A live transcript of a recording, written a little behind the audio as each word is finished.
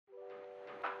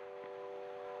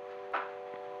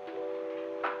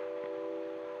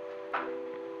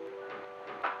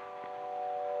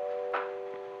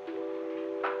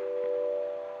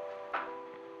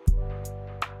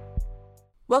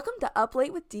Welcome to Up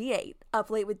Late with D8. Up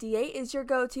Late with D8 is your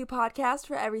go-to podcast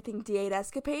for everything D8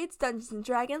 Escapades, Dungeons &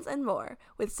 Dragons, and more.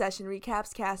 With session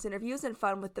recaps, cast interviews, and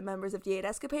fun with the members of D8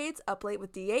 Escapades, Up Late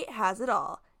with D8 has it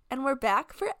all. And we're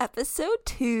back for episode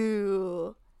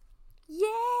 2. Yay!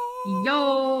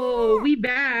 Yo, we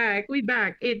back.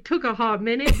 It took a hot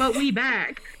minute, but we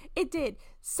back. It did.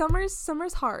 Summer's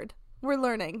hard. We're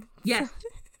learning.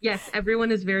 Yes,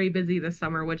 everyone is very busy this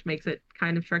summer, which makes it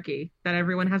kind of tricky that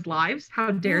everyone has lives.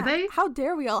 How dare they? How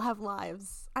dare we all have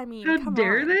lives? I mean, how come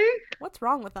dare on. they? What's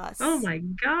wrong with us? Oh my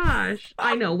gosh.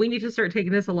 I know, we need to start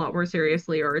taking this a lot more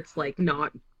seriously or it's like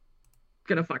not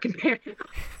gonna fucking pan out.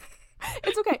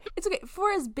 It's okay.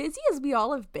 For as busy as we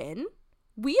all have been,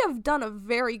 we have done a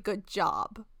very good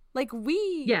job.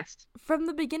 Yes. From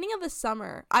the beginning of the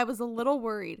summer, I was a little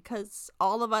worried because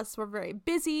all of us were very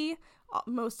busy.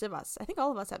 Most of us, I think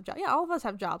all of us have jobs. Yeah, all of us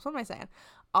have jobs. What am I saying?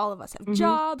 All of us have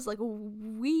jobs. Like,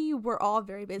 we were all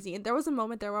very busy. And there was a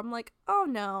moment there where I'm like, oh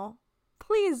no,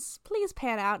 please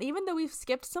pan out. Even though we've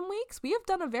skipped some weeks, we have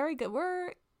done a very good,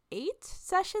 we're 8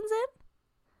 sessions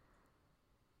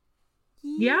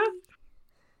in? Yeah,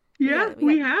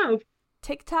 we have.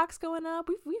 TikTok's going up.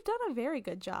 We've done a very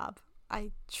good job. I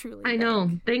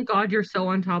know. Thank God you're so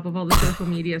on top of all the social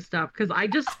media stuff, because I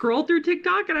just scroll through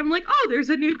TikTok and I'm like, oh, there's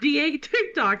a new D8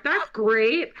 TikTok. That's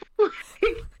great. Oh,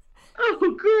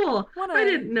 cool. I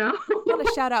didn't know. I want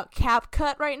to shout out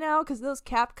CapCut right now, because those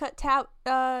CapCut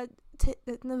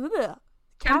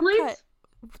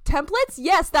templates?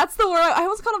 Yes, that's the word. I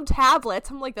almost called them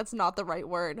tablets. I'm like, that's not the right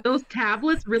word. Those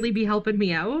tablets really be helping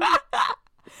me out.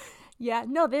 Yeah,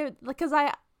 no, they're because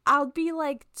I'll be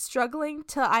like struggling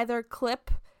to either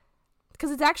clip, because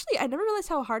it's actually, I never realized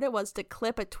how hard it was to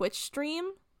clip a Twitch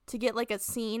stream to get like a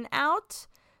scene out.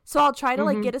 So I'll try to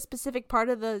like get a specific part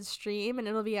of the stream and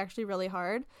it'll be actually really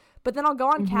hard. But then I'll go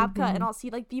on CapCut and I'll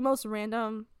see like the most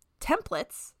random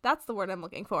templates. That's the word I'm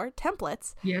looking for.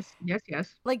 Templates. Yes.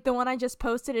 Like the one I just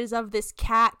posted is of this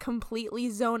cat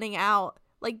completely zoning out,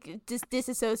 like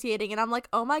disassociating. And I'm like,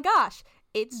 oh my gosh.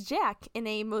 It's Jack in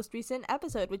a most recent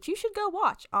episode, which you should go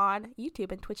watch on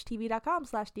YouTube and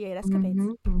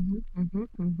twitchtv.com/D8Escapades.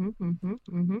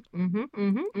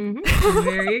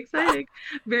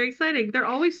 Very exciting. They're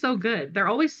always so good. They're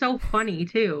always so funny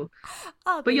too.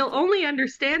 But you'll only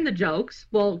understand the jokes.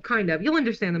 Well, kind of. You'll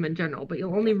understand them in general, but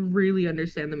you'll only really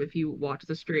understand them if you watch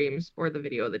the streams or the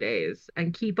video of the days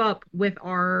and keep up with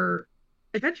our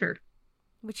adventure.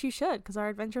 Which you should, because our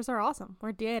adventures are awesome.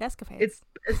 We're D8 Escapades.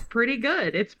 It's pretty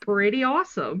good. It's pretty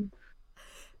awesome.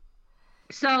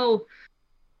 So,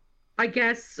 I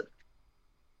guess,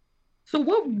 so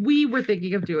what we were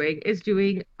thinking of doing is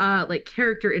doing, like,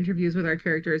 character interviews with our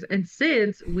characters. And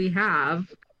since we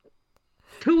have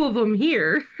 2 of them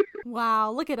here.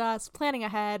 Wow, look at us, planning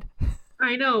ahead.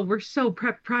 I know, we're so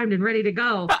primed and ready to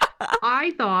go.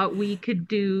 I thought we could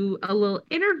do a little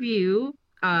interview,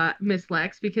 Miss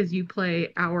Lex, because you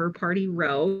play our party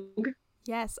rogue.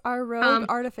 Yes, our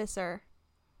rogue-artificer.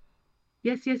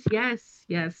 Yes. She's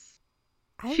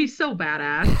so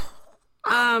badass.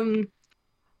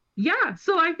 Yeah,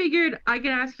 so I figured I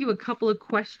could ask you a couple of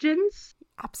questions.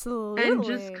 Absolutely. And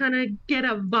just kind of get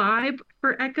a vibe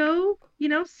for Echo,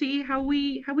 see how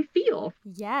we feel.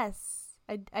 Yes.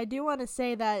 I do want to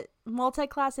say that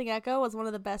multi-classing Echo was one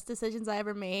of the best decisions I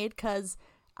ever made, because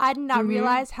I did not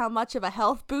realize how much of a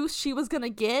health boost she was going to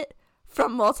get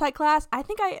from multi-class. I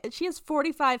think she has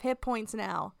 45 hit points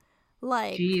now.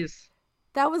 Like, jeez.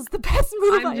 That was the best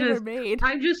move I ever made.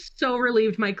 I'm just so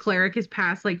relieved my cleric is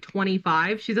past like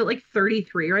 25. She's at like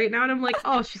 33 right now. And I'm like,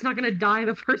 oh, she's not going to die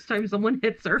the first time someone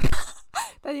hits her.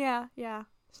 Yeah.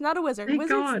 She's not a wizard.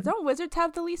 Don't wizards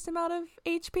have the least amount of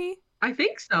HP? I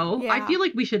think so. Yeah. I feel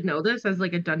like we should know this as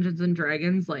like a Dungeons and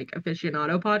Dragons like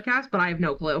aficionado podcast, but I have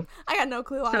no clue. I got no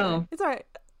clue either. So it's all right.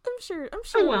 I'm sure.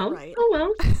 Oh well. Right. Oh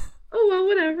well.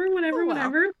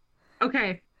 Whatever.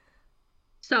 Okay.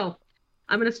 So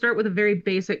I'm gonna start with a very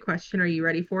basic question. Are you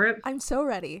ready for it? I'm so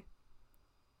ready.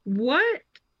 What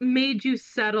made you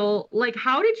settle? Like,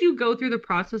 how did you go through the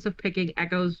process of picking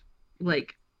Echo's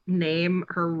like name,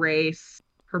 her race,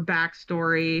 her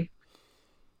backstory?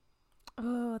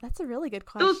 Oh, that's a really good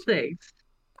question. Those things.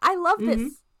 I love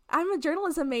this. I'm a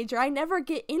journalism major. I never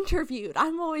get interviewed.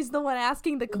 I'm always the one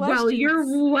asking the questions. Well,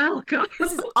 you're welcome.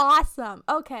 This is awesome.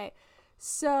 Okay.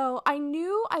 So I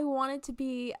knew I wanted to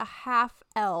be a half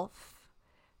elf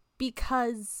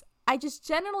because I just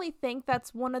generally think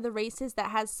that's one of the races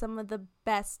that has some of the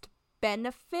best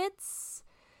benefits.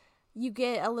 You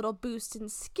get a little boost in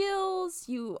skills.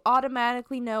 You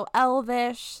automatically know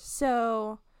Elvish.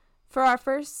 So for our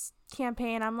first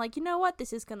campaign, I'm like, you know what?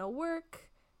 This is going to work.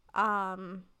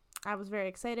 I was very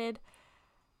excited.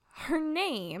 Her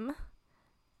name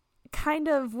kind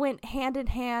of went hand in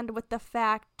hand with the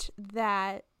fact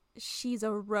that she's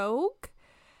a rogue.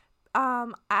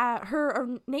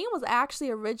 Her name was actually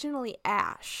originally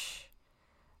Ashe.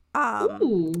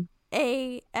 Ooh.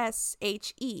 Ashe,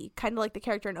 kind of like the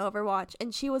character in Overwatch,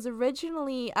 and she was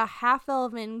originally a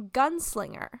half-elven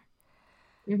gunslinger.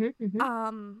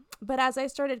 But as I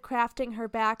started crafting her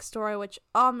backstory, which,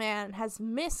 oh man, has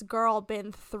Miss Girl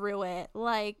been through it?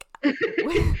 Like,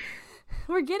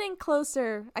 we're getting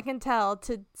closer, I can tell,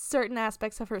 to certain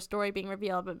aspects of her story being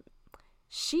revealed, but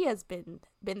she has been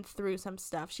through some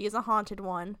stuff. She is a haunted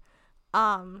one.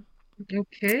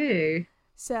 Okay.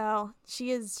 So she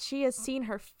has seen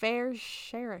her fair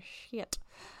share of shit.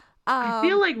 I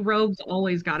feel like rogues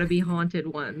always got to be haunted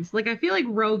ones. Like, I feel like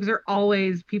rogues are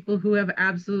always people who have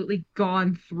absolutely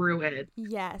gone through it.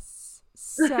 Yes.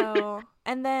 So,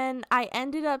 and then I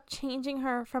ended up changing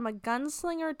her from a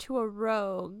gunslinger to a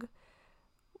rogue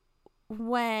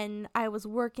when I was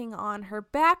working on her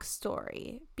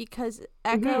backstory, because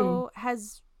Echo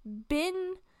has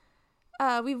been,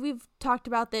 we've talked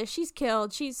about this. She's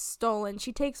killed, she's stolen,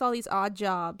 she takes all these odd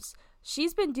jobs.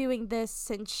 She's been doing this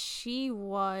since she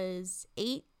was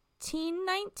 18,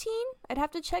 19. I'd have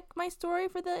to check my story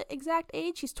for the exact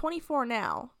age. She's 24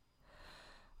 now.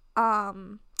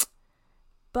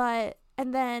 But,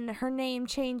 and then her name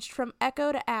changed from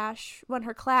Echo to Ashe when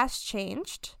her class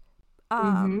changed.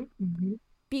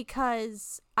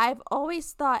 Because I've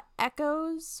always thought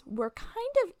echoes were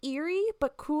kind of eerie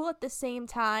but cool at the same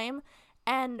time.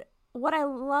 And what I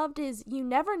loved is you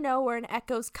never know where an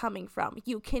echo's coming from.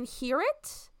 You can hear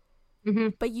it,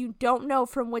 but you don't know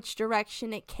from which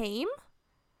direction it came,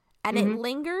 and it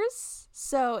lingers.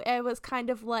 So it was kind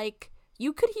of like,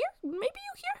 you could maybe you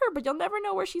hear her, but you'll never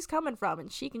know where she's coming from, and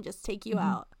she can just take you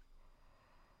out.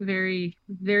 Very,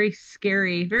 very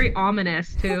scary, very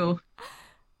ominous too.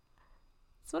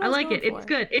 I like it. It's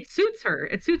good. It suits her.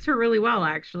 It suits her really well,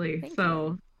 actually. Thank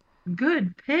you.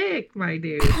 Good pick, my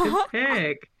dude. Good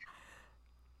pick.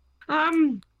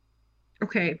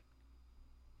 Okay.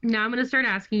 Now I'm gonna start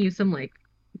asking you some like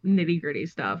nitty-gritty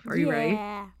stuff. Are you ready?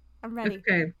 Yeah, I'm ready.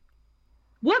 Okay.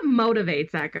 What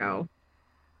motivates Echo?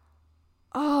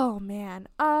 Oh man.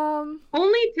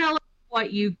 Only tell us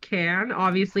what you can.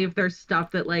 Obviously, if there's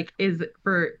stuff that like is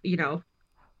for,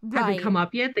 hasn't come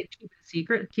up yet, then keep it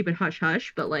secret, keep it hush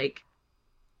hush, but like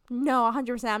no,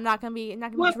 100%. I'm not gonna be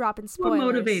dropping spoilers.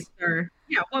 What motivates her?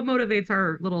 Yeah, what motivates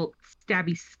our little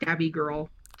stabby girl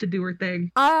to do her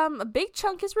thing? A big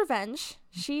chunk is revenge.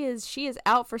 She is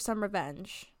out for some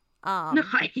revenge.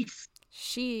 Nice.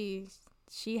 She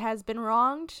has been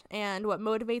wronged, and what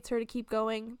motivates her to keep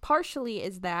going partially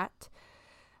is that.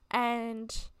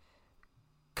 And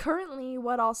currently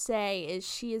what I'll say is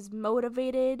she is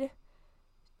motivated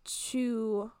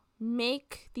to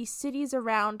make the cities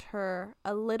around her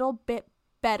a little bit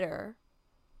better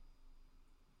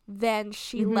than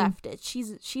she left it.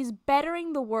 She's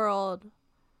bettering the world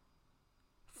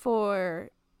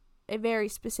for a very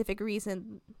specific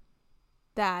reason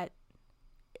that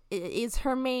is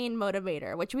her main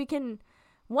motivator, which we can,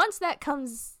 once that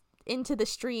comes into the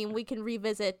stream, we can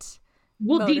revisit.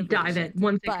 We'll deep dive it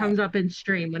once it comes up in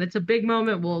stream. When it's a big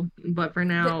moment, but for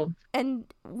now,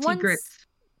 secrets.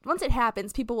 Once it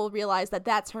happens, people will realize that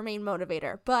that's her main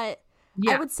motivator. But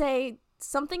I would say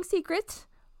something secret,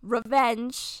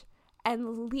 revenge,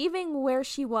 and leaving where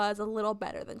she was a little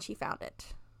better than she found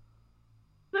it.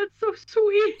 That's so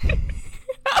sweet.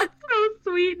 That's so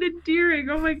sweet and endearing.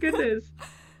 Oh my goodness.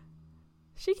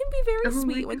 She can be very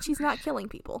sweet when she's not killing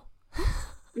people.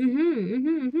 What do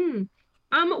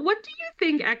you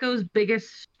think Echo's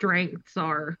biggest strengths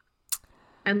are?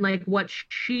 And like what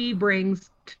she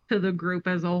brings to the group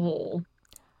as a whole?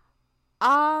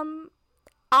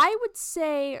 I would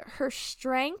say her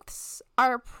strengths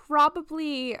are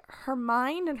probably her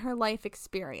mind and her life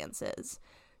experiences.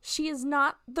 She is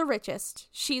not the richest.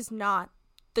 She's not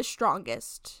the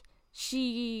strongest.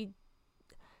 She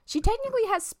technically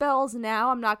has spells now.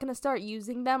 I'm not going to start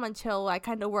using them until I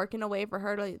kind of work in a way for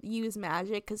her to use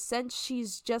magic, because since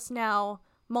she's just now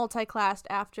multi-classed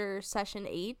after session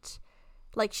 8,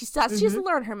 like she has to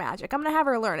learn her magic. I'm going to have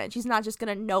her learn it. She's not just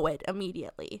going to know it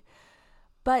immediately.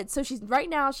 But so right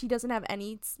now she doesn't have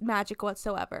any magic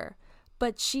whatsoever.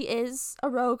 But she is a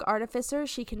rogue-artificer.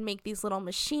 She can make these little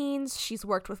machines. She's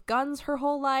worked with guns her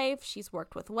whole life. She's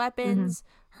worked with weapons.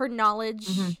 Her knowledge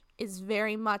is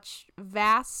very much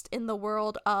vast in the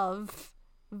world of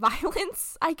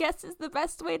violence, I guess is the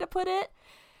best way to put it.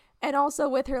 And also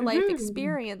with her life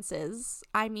experiences.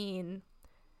 I mean,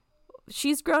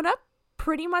 she's grown up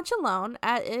pretty much alone.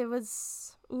 It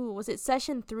was was it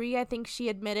session 3? I think she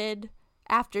admitted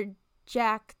after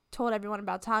Jack told everyone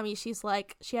about Tommy, she's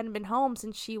like, she hadn't been home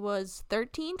since she was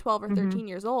 12 or 13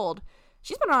 years old.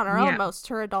 She's been on her own most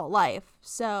her adult life.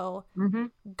 So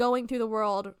going through the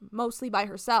world mostly by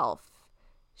herself,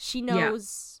 she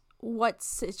knows what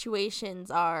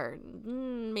situations are,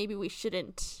 maybe we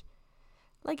shouldn't.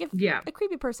 Like, if a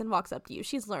creepy person walks up to you,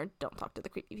 she's learned, don't talk to the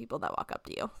creepy people that walk up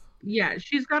to you. Yeah,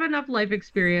 she's got enough life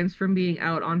experience from being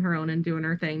out on her own and doing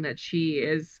her thing that she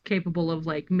is capable of,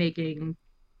 like, making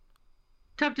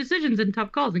tough decisions and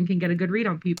tough calls and can get a good read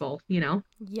on people, you know?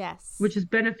 Yes. Which is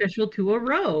beneficial to a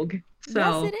rogue.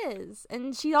 So, yes, it is.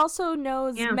 And she also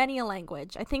knows many a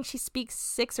language. I think she speaks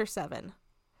 6 or 7.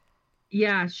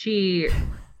 Yeah,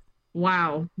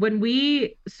 wow. When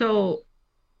we, so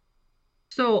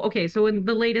in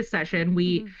the latest session,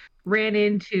 we ran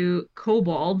into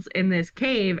kobolds in this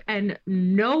cave, and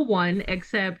no one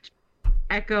except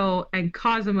Echo and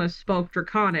Cosima spoke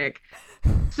Draconic.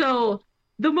 So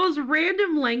the most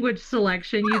random language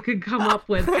selection you could come up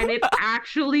with, and it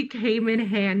actually came in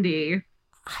handy.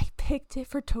 I picked it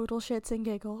for total shits and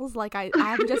giggles. Like,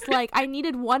 I'm just like, I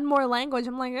needed one more language.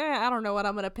 I'm like, I don't know what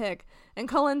I'm gonna pick. And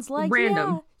Cullen's like,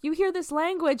 yeah, you hear this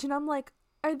language, and I'm like,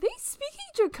 are they speaking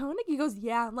Draconic? He goes,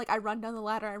 yeah. I'm like, I run down the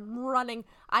ladder. I'm running.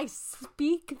 I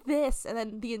speak this. And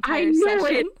then the entire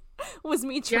session was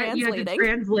me translating. You had to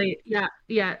translate. Yeah.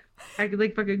 I could,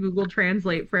 like, fucking Google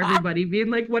Translate for everybody, being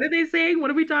like, what are they saying?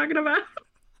 What are we talking about?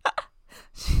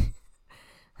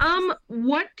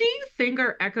 What do you think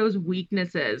are Echo's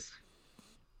weaknesses?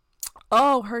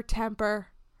 Oh, her temper.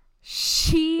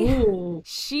 She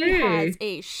has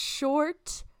a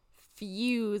short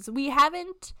fuse. We've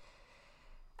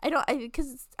seen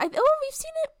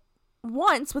it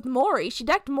once with Maury. She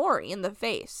decked Maury in the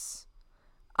face.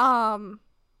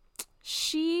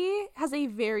 She has a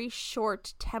very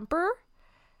short temper.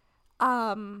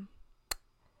 And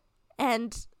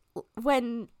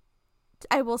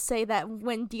I will say that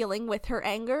when dealing with her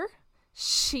anger,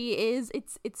 it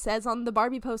says on the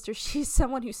Barbie poster, she's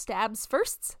someone who stabs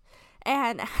first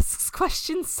and asks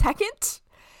questions second.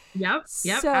 Yep,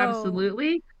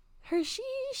 absolutely.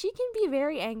 She can be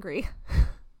very angry.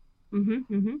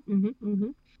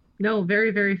 No,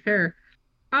 very, very fair.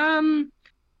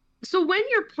 So when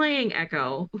you're playing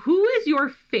Echo, who is your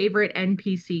favorite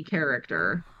NPC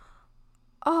character?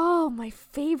 Oh, my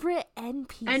favorite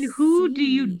NPC. And who do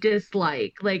you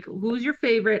dislike? Like, who's your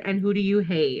favorite and who do you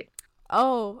hate?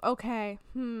 Oh, okay.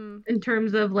 In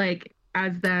terms of, like,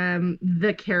 as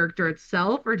the character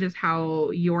itself, or just how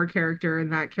your character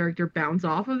and that character bounce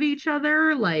off of each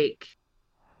other? Like,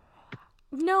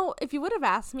 no, if you would have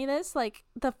asked me this, like,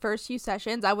 the first few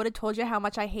sessions, I would have told you how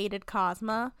much I hated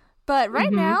Cosma. But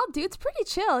right now, dude's pretty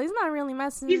chill. He's not really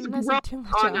messing too much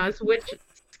on us, which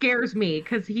scares me,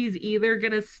 because he's either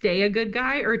gonna stay a good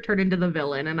guy or turn into the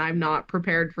villain, and I'm not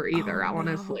prepared for either,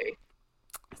 honestly. No.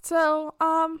 So,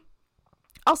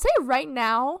 I'll say right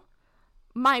now,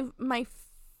 my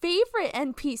favorite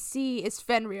NPC is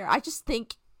Fenrir. I just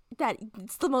think that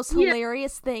it's the most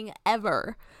hilarious thing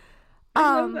ever.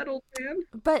 I love that old man.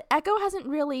 But Echo hasn't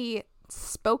really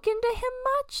spoken to him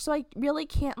much, so I really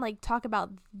can't, like, talk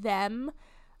about them.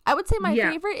 I would say my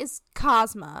favorite is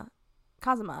Cosima.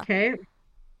 Okay.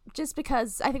 Just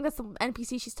because I think that's the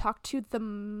NPC she's talked to the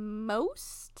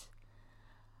most.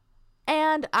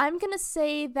 And I'm gonna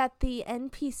say that the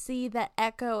NPC that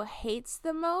Echo hates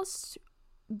the most,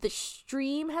 the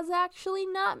stream has actually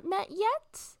not met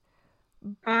yet.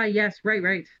 Yes,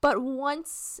 right. But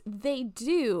once they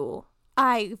do,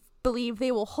 I believe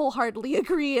they will wholeheartedly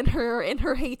agree in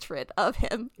her hatred of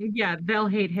him. Yeah, they'll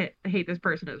hate this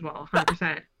person as well,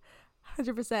 100%.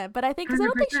 100%. But I think, because I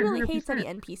don't think she really hates any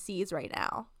NPCs right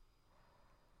now.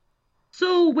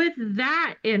 So with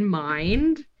that in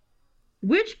mind,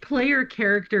 which player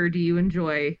character do you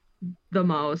enjoy the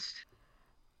most?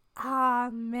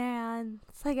 Man.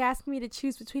 It's like asking me to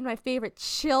choose between my favorite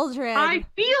children. I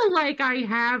feel like I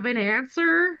have an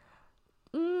answer.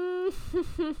 I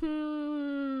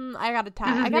got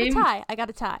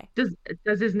a tie.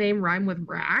 Does his name rhyme with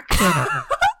rack?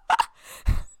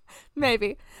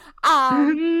 Maybe.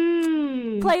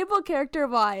 Playable character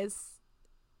wise,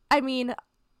 I mean,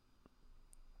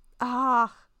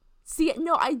 see,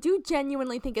 no, I do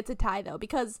genuinely think it's a tie though,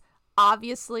 because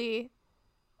obviously,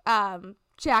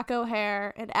 Jack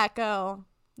O'Hare and Echo,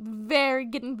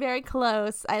 getting very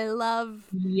close. I love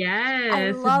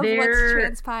what's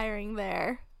transpiring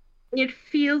there. It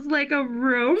feels like a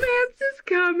romance is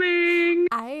coming.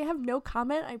 I have no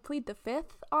comment. I plead the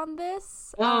fifth on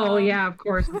this. Oh, yeah, of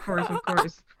course.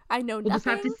 I know nothing. We'll just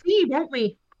have to see, won't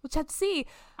we? We'll just have to see.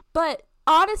 But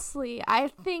Honestly, I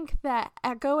think that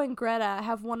Echo and Greta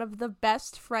have one of the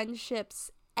best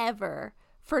friendships ever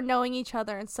for knowing each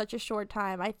other in such a short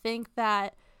time. I think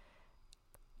that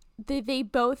they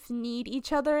both need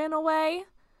each other in a way.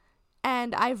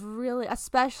 And I've really,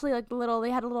 especially like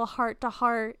they had a little heart to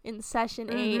heart in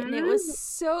session 8, and it was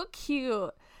so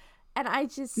cute. And I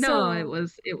just it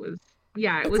was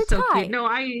so cute. No,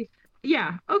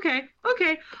 okay,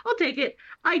 I'll take it.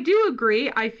 I do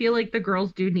agree. I feel like the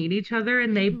girls do need each other,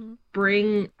 and they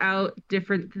bring out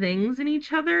different things in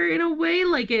each other in a way.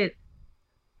 Like I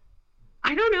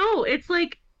don't know. It's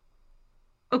like,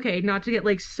 okay, not to get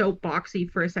like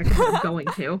soapboxy for a second, but I'm going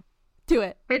to. Do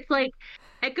it. It's like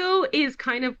Echo is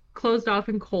kind of closed off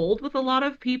and cold with a lot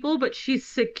of people, but she's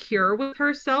secure with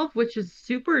herself, which is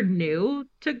super new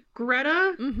to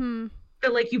Greta.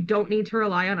 That like you don't need to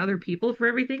rely on other people for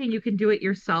everything and you can do it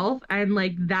yourself, and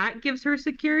like that gives her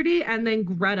security. And then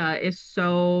Greta is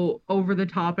so over the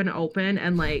top and open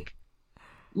and like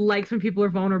likes when people are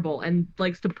vulnerable and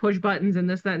likes to push buttons and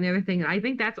this, that, and the other thing. And I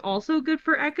think that's also good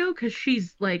for Echo because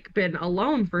she's like been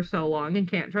alone for so long and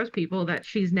can't trust people, that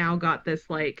she's now got this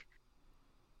like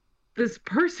this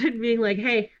person being like,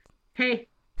 hey,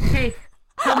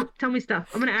 tell me stuff.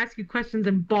 I'm gonna ask you questions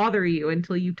and bother you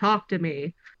until you talk to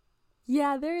me.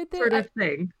 Yeah, they're sort of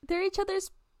thing. They're each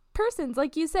other's persons,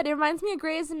 like you said. It reminds me of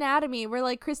Grey's Anatomy, where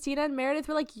like Christina and Meredith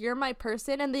were like, "You're my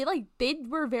person," and they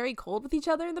were very cold with each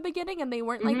other in the beginning, and they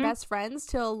weren't like best friends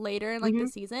till later in like the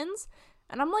seasons.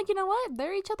 And I'm like, you know what?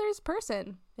 They're each other's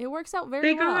person. It works out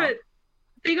very well.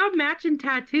 They got matching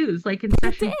tattoos, like in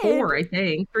session 4, I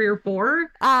think, 3 or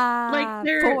 4. Like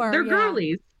they're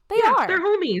girlies. They are. They're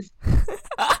homies.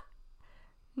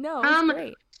 No, it's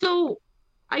great. So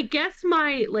I guess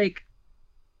my like,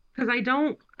 because I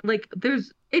don't like,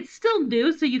 it's still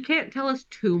new, so you can't tell us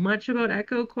too much about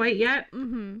Echo quite yet.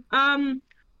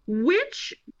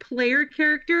 Which player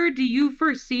character do you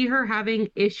foresee her having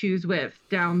issues with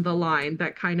down the line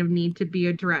that kind of need to be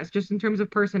addressed, just in terms of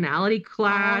personality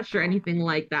clash or anything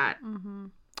like that?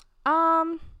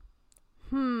 I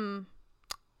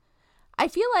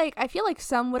feel like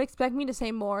some would expect me to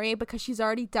say Maury because she's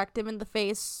already decked him in the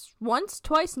face once,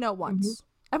 twice, no, once.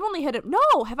 I've only hit him.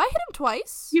 No, have I hit him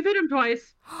twice? You've hit him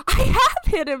twice. I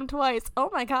have hit him twice. Oh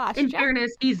my gosh. In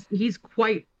fairness, he's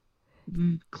quite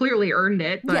clearly earned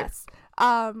it. But... Yes.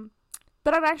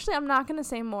 But I'm not gonna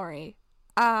say Maury.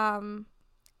 I'm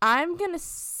gonna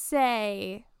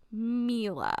say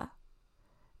Mila.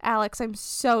 Alex, I'm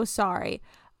so sorry.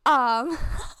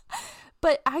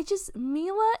 But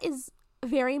Mila is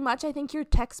very much, I think, your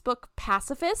textbook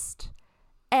pacifist.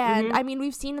 And I mean,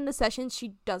 we've seen in the sessions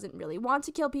she doesn't really want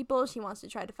to kill people. She wants to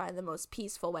try to find the most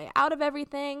peaceful way out of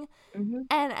everything.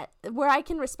 And where I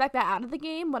can respect that out of the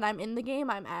game, when I'm in the game,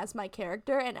 I'm as my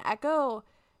character. And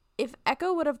if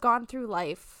Echo would have gone through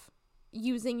life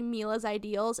using Mila's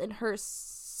ideals in her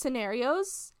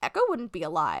scenarios, Echo wouldn't be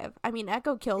alive. I mean,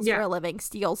 Echo kills for a living,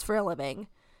 steals for a living.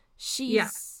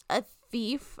 She's a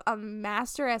thief, a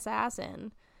master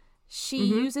assassin. She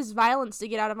uses violence to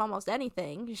get out of almost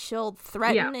anything. She'll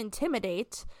threaten,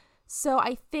 intimidate. So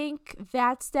I think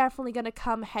that's definitely going to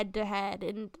come head to head.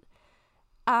 And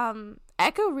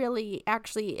Echo really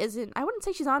actually isn't, I wouldn't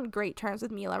say she's on great terms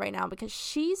with Mila right now, because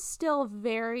she's still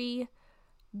very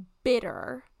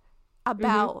bitter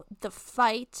about the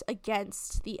fight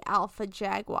against the Alpha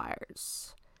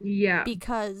Jaguars. Yeah.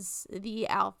 Because the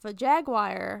Alpha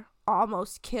Jaguar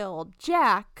almost killed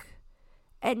Jack.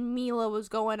 And Mila was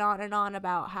going on and on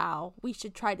about how we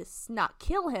should try to not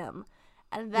kill him.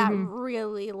 And that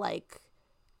really, like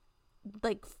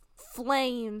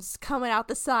flames coming out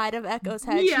the side of Echo's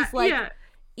head. Yeah, she's like,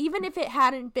 even if it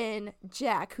hadn't been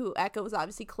Jack, who Echo was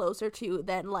obviously closer to,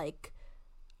 then, like,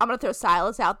 I'm going to throw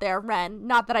Silas out there, Ren.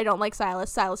 Not that I don't like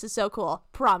Silas. Silas is so cool.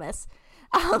 Promise.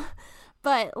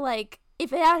 But, like,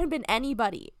 if it hadn't been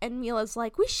anybody, and Mila's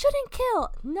like, we shouldn't kill.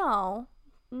 No,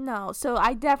 so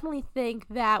I definitely think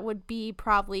that would be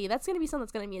that's going to be something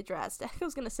that's going to be addressed.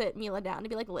 Echo's going to sit Mila down and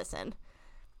be like, listen,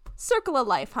 circle of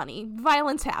life, honey.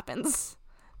 Violence happens.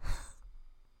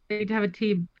 They need to have a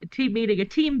team meeting, a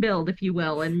team build, if you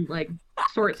will, and, like,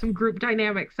 sort some group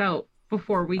dynamics out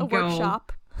before we go.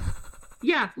 Workshop.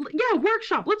 Yeah,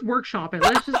 workshop. Let's workshop it.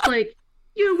 Let's just, like,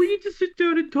 we need to sit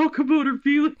down and talk about our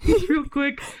feelings real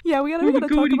quick. Yeah, we gotta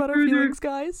talk about our feelings,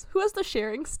 guys. Who has the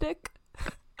sharing stick?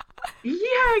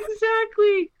 Yeah,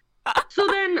 exactly. So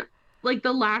then, like,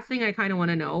 the last thing I kind of want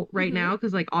to know right now,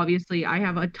 because, like, obviously I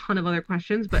have a ton of other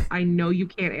questions, but I know you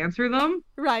can't answer them.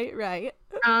 Right.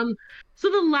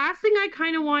 So the last thing I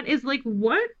kind of want is, like,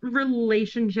 what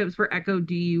relationships for Echo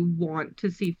do you want to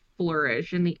see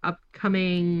flourish in the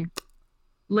upcoming,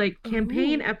 like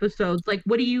campaign episodes, like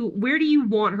where do you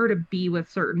want her to be with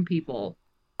certain people?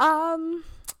 That's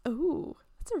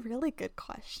a really good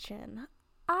question.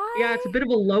 Yeah, it's a bit of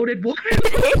a loaded one.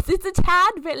 It's a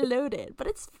tad bit loaded, but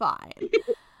it's fine.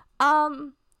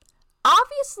 Obviously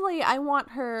I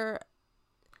want her.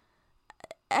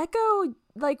 Echo,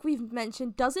 like we've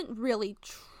mentioned, doesn't really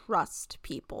trust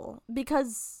people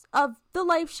because of the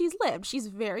life she's lived. She's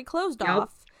very closed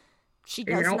off. She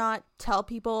does not tell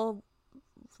people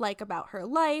like about her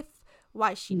life,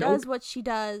 why she does what she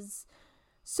does.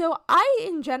 So I,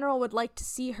 in general, would like to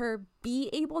see her be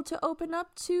able to open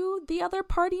up to the other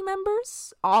party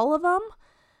members, all of them.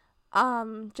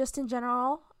 Just in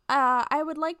general, I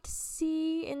would like to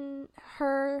see in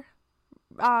her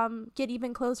get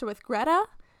even closer with Greta,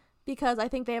 because I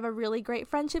think they have a really great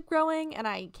friendship growing, and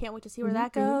I can't wait to see where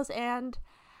that goes. And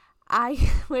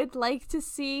I would like to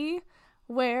see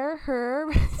where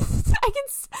her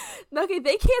okay,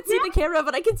 they can't see the camera,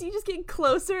 but I can see you just getting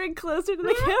closer and closer to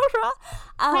the camera.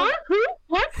 Who?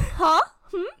 What?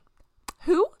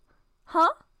 Who?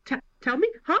 Tell me?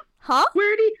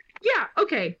 Where do you... Yeah,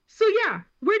 okay. So yeah,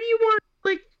 where do you want,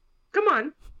 like, come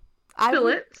on.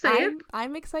 Say it.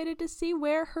 I'm excited to see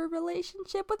where her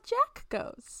relationship with Jack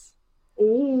goes.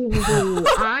 Oh,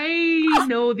 I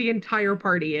know the entire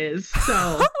party is,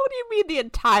 so... What do you mean the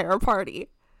entire party?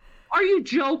 Are you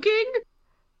joking?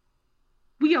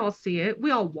 We all see it. We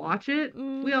all watch it.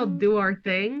 We all do our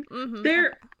thing.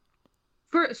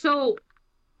 For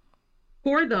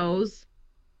those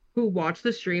who watch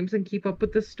the streams and keep up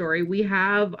with the story, we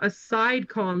have a side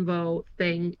convo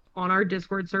thing on our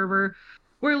Discord server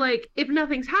where, like, if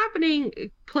nothing's happening,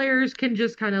 players can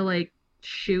just kind of, like,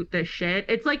 shoot the shit.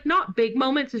 It's, like, not big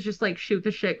moments. It's just, like, shoot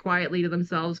the shit quietly to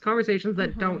themselves. Conversations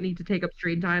that don't need to take up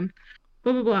screen time.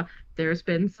 Blah, blah, blah. There's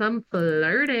been some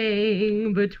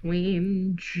flirting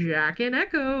between Jack and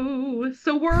Echo.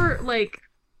 So we're, like,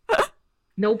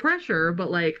 no pressure,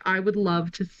 but, like, I would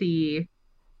love to see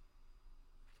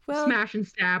smash and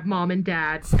stab mom and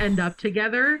dad end up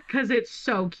together, because it's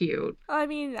so cute. I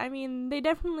mean,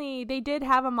 they did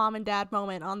have a mom and dad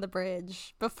moment on the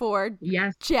bridge before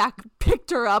Jack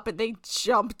picked her up and they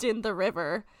jumped in the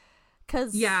river.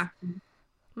 Because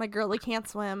my girlie can't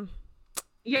swim.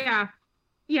 Yeah,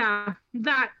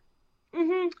 that,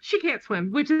 she can't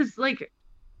swim, which is, like,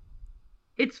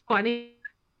 it's funny,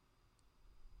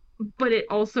 but it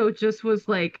also just was,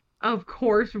 like, of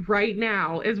course, right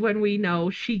now is when we know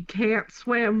she can't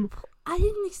swim. I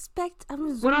didn't expect,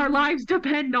 when our lives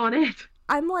depend on it.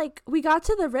 I'm like, we got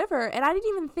to the river, and I didn't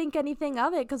even think anything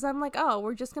of it, because I'm like, oh,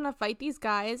 we're just gonna fight these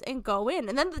guys and go in.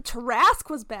 And then the Tarrasque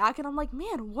was back, and I'm like,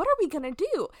 man, what are we gonna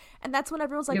do? And that's when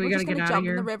everyone's like, we're just gonna jump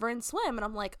in the river and swim. And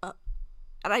I'm like,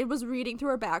 And I was reading through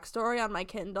her backstory on my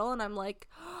Kindle, and I'm like,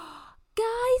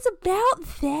 guys, about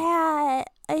that,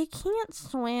 I can't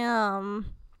swim.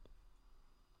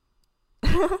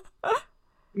 But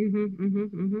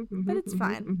it's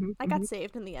fine. I got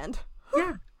saved in the end.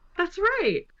 Yeah, that's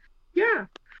right. Yeah.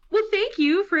 Well, thank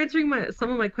you for answering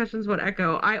some of my questions about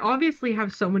Echo. I obviously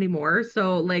have so many more.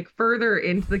 So, like, further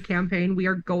into the campaign, we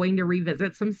are going to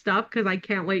revisit some stuff, because I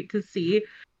can't wait to see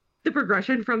the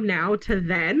progression from now to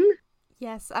then.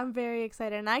 Yes, I'm very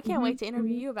excited, and I can't wait to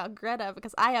interview you about Greta,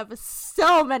 because I have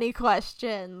so many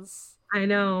questions. I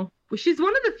know. Well, she's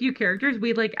one of the few characters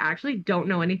we, like, actually don't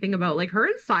know anything about. Like, her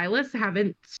and Silas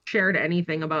haven't shared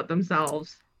anything about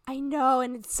themselves. I know,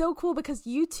 and it's so cool because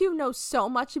you two know so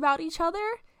much about each other,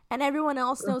 and everyone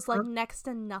else knows, like, next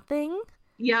to nothing.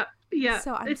 Yep.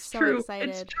 So I'm so excited.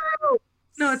 It's true.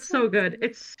 No, it's so good.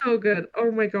 It's so good.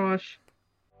 Oh my gosh.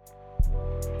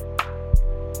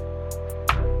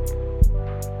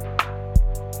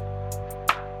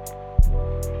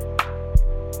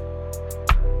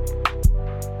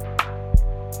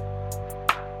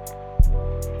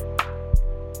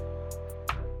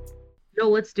 No,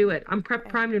 let's do it. I'm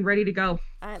primed and ready to go.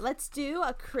 All right, let's do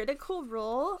a Critical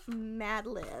Role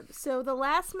Mad-Lib. So the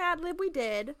last Mad-Lib we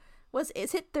did was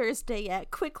Is It Thursday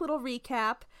Yet? Quick little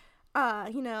recap.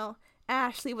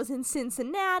 Ashley was in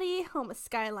Cincinnati, home of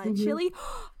Skyline Chili.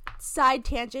 Side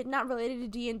tangent, not related to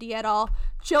D&D at all.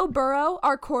 Joe Burrow,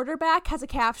 our quarterback, has a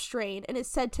calf strain and is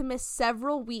said to miss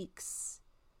several weeks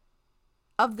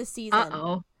of the season.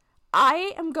 Uh-oh.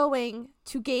 I am going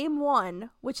to game 1,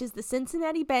 which is the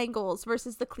Cincinnati Bengals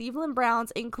versus the Cleveland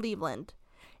Browns in Cleveland.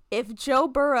 If Joe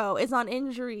Burrow is on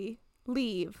injury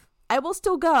leave, I will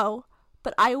still go,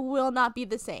 but I will not be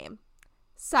the same.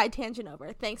 Side tangent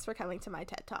over. Thanks for coming to my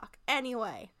TED Talk.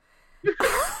 Anyway.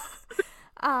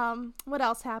 What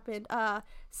else happened?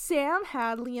 Sam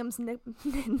had Liam's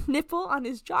nipple on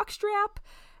his jockstrap.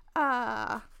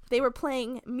 They were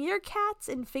playing Meerkats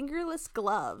and Fingerless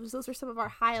Gloves. Those are some of our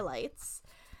highlights.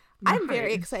 Nice. I'm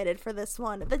very excited for this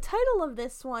one. The title of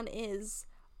this one is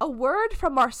A Word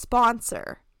from Our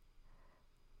Sponsor.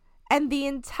 And the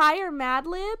entire Mad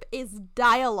Lib is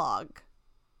dialogue.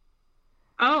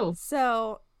 Oh.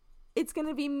 So it's going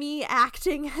to be me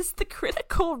acting as the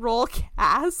Critical Role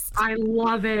cast. I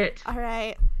love it. All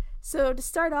right. So to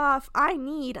start off, I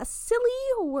need a silly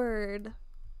word.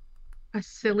 A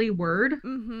silly word?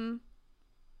 Mm-hmm.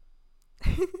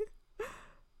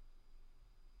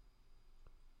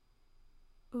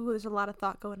 Ooh, there's a lot of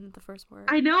thought going into the first word.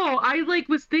 I know. I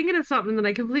was thinking of something and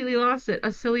I completely lost it.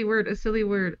 A silly word.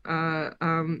 Pierogi.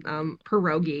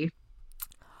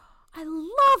 I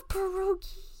love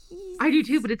pierogies. I do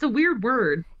too, but it's a weird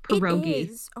word. Pierogi. It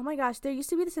is. Oh my gosh, there used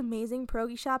to be this amazing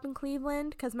pierogi shop in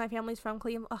Cleveland because my family's from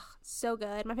Cleveland. Ugh, so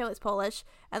good. My family's Polish,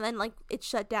 and then it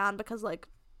shut down because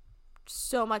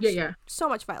so much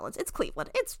violence. It's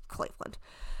Cleveland. It's Cleveland.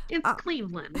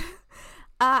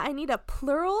 I need a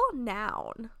plural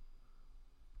noun.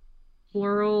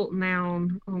 Plural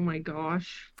noun. Oh my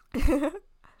gosh.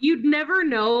 You'd never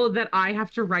know that I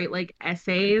have to write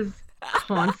essays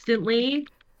constantly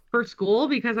for school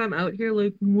because I'm out here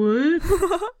what?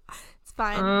 It's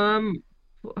fine.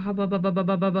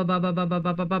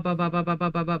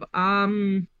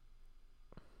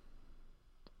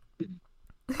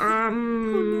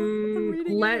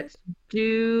 Let's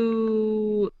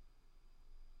do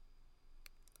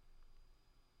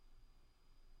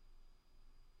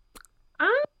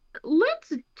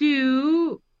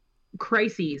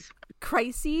crises.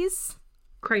 Crises?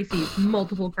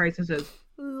 Multiple crises.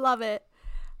 Love it.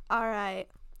 All right.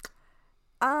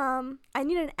 I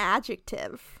need an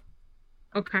adjective.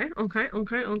 Okay.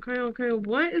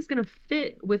 What is gonna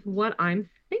fit with what I'm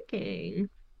thinking?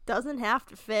 Doesn't have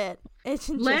to fit.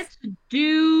 Let's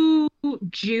do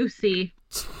juicy.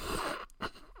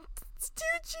 Let's do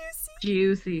juicy.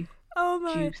 Juicy. Oh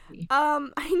my. Juicy. I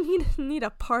need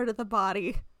a part of the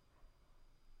body.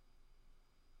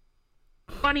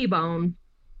 Funny bone.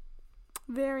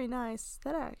 Very nice.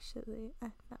 That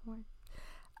word.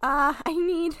 I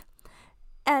need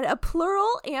a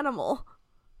plural animal.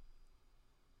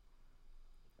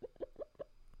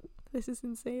 This is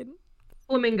insane.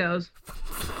 Flamingos.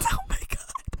 Oh my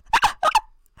god.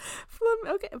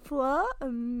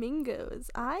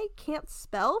 Flamingos. I can't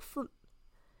spell.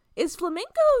 Is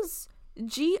flamingos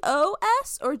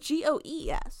G-O-S or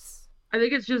G-O-E-S? I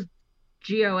think it's just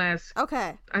G-O-S.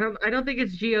 Okay. I don't think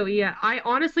it's G-O-E-S. I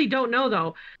honestly don't know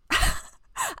though.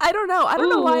 I don't know. I don't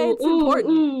know why it's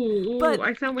important. But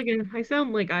I sound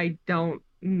like I don't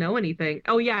know anything.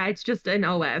 Oh yeah, it's just an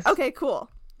O-S. Okay, cool.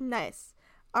 Nice.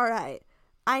 All right.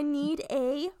 I need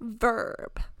a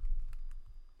verb.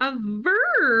 A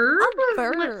verb? A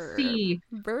verb. Let's see.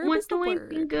 Verb what is the do I word.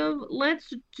 think of?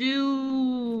 Let's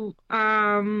do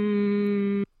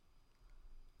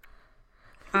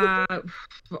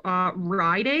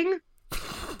riding.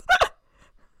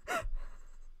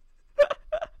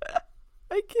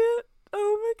 I can't.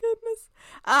 Oh my goodness.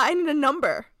 I need a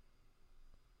number.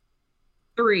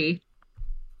 3.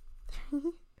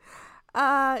 Can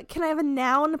I have a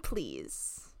noun,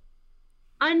 please?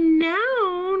 A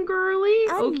noun, girly.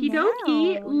 Okie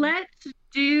dokie. Let's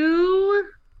do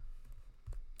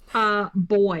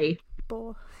boy.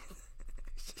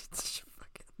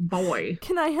 Boy.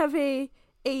 Can I have a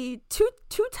two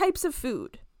types of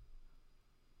food?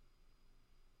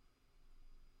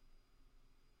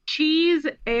 Cheese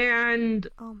and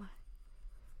oh my.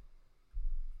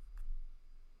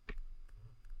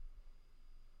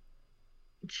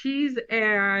 Cheese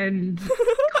and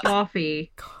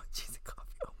coffee. Cheese and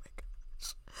coffee. Oh my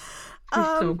gosh.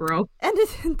 It's so gross.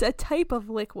 And a type of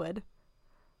liquid.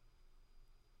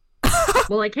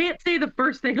 Well, I can't say the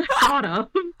first thing I thought of.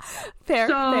 Fair.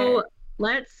 So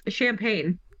let's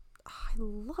champagne. Oh, I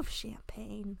love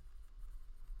champagne.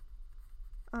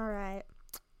 All right.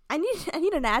 I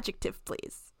need an adjective,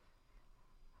 please.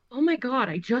 Oh my god,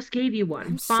 I just gave you one.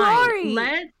 I'm Fine. sorry.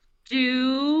 Let's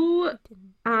do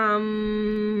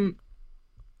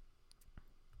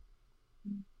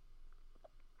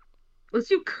let's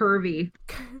do curvy.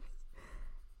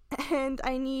 And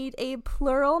I need a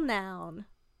plural noun.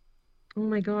 Oh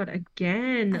my god,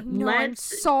 again. I know,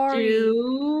 let's I'm sorry.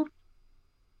 do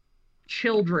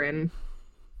children.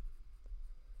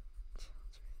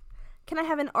 Can I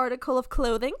have an article of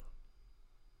clothing?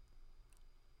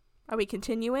 Are we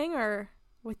continuing or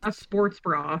with a sports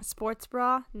bra? A sports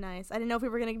bra? Nice. I didn't know if we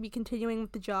were going to be continuing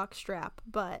with the jock strap,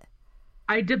 but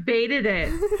I debated it.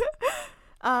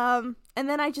 And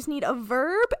then I just need a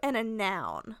verb and a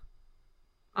noun.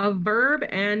 A verb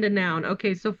and a noun.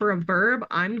 Okay, so for a verb,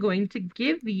 I'm going to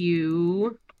give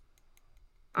you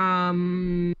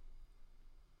um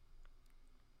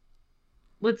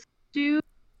let's do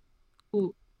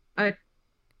a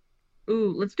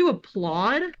let's do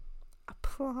applaud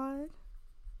Applaud.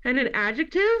 and an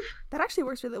adjective. That actually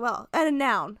works really well. And a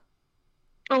noun.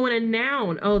 Oh, and a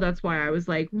noun. Oh, that's why I was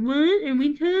like, what are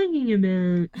we talking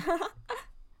about?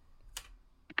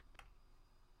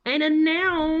 And a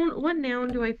noun. What noun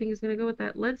do I think is gonna go with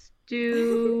that? Let's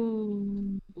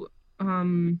do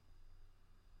um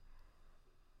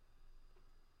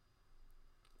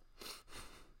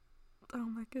Oh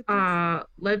my goodness.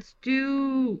 let's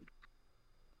do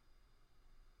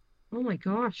oh my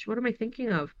gosh, what am I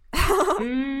thinking of?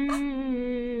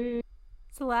 Mm,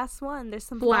 It's the last one. There's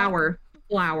some flower.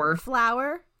 Flower.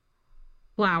 Flower.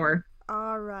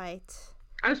 All right.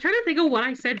 I was trying to think of what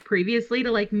I said previously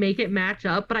to like make it match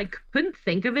up, but I couldn't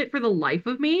think of it for the life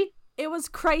of me. It was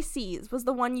crises was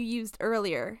the one you used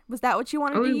earlier. Was that what you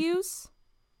wanted to use?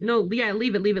 No, yeah,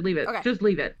 leave it. Okay. Just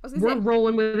leave it. We're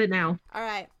rolling with it now. All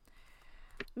right.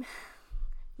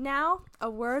 Now, a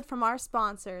word from our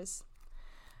sponsors.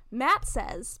 Matt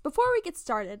says, before we get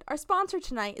started, our sponsor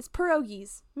tonight is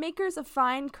Pierogies, makers of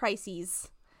fine crises.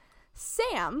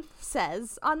 Sam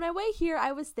says, on my way here,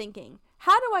 I was thinking,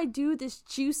 how do I do this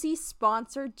juicy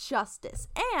sponsor justice?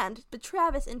 But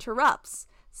Travis interrupts,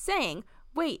 saying,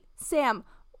 wait, Sam,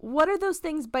 what are those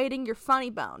things biting your funny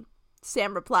bone?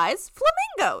 Sam replies,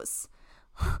 flamingos.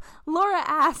 Laura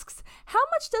asks, how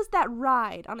much does that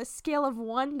ride on a scale of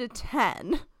 1 to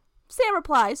 10? Sam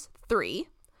replies, 3.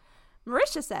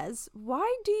 Marisha says,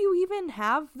 why do you even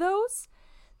have those?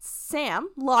 Sam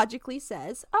logically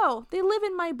says, oh, they live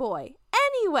in my boy.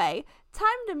 Anyway, time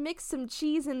to mix some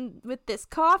cheese in with this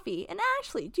coffee. And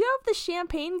Ashley, do you have the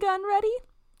champagne gun ready?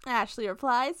 Ashley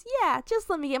replies, yeah, just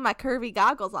let me get my curvy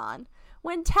goggles on.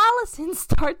 When Taliesin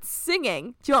starts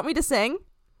singing, do you want me to sing?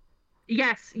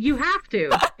 Yes, you have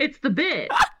to. It's the bit.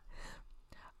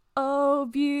 Oh,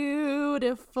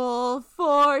 beautiful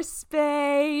for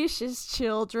spacious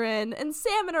children. And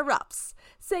Sam interrupts,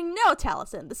 saying, no,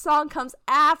 Taliesin, the song comes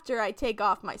after I take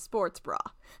off my sports bra.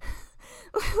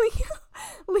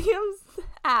 Liam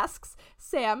asks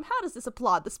Sam, how does this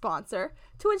applaud the sponsor?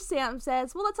 To which Sam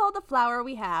says, well, that's all the flour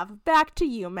we have. Back to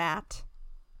you, Matt.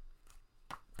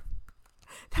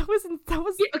 That was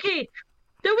Yeah, okay.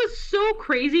 That was so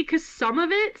crazy because some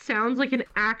of it sounds like an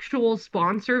actual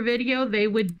sponsor video they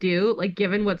would do, like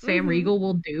given what Sam Riegel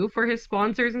will do for his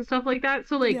sponsors and stuff like that.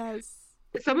 So like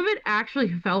some of it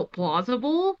actually felt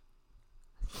plausible.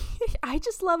 I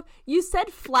just love, you said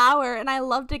flower and I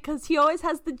loved it because he always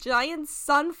has the giant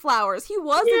sunflowers. He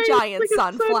was a giant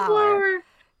sunflower.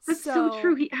 That's so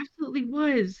true. He absolutely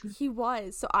was. He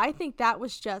was. So I think that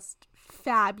was just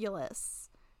fabulous.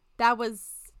 That was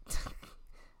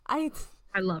I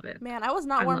love it. Man, I was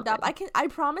not warmed up. I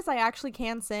promise I actually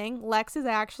can sing. Lex is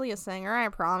actually a singer, I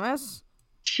promise.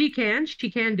 She can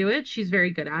do it. She's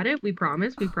very good at it. We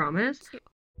promise.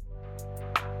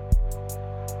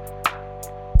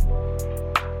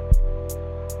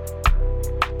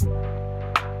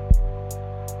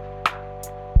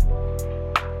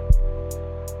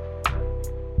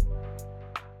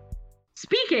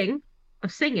 Speaking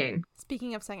of singing,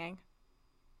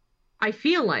 I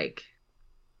feel like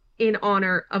in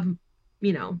honor of,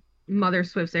 Mother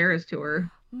Swift's Eras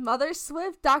Tour. Mother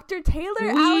Swift, Dr. Taylor,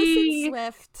 Allison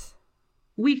Swift.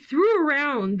 We threw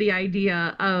around the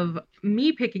idea of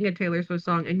me picking a Taylor Swift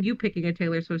song and you picking a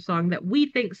Taylor Swift song that we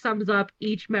think sums up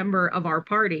each member of our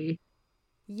party.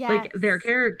 Yes. Like their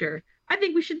character. I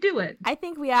think we should do it. I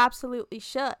think we absolutely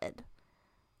should.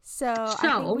 So I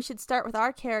think we should start with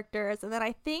our characters, and then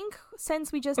I think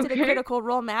since we just did a Critical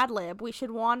Role Mad-Lib, we should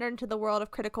wander into the world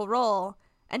of Critical Role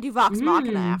and do Vox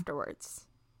Machina afterwards.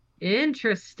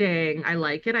 Interesting. I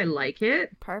like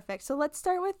it. Perfect. So let's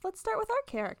start with our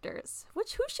characters. Who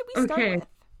should we start with?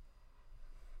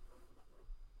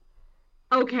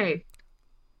 Okay.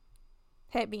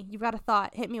 Hit me. You've got a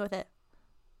thought. Hit me with it.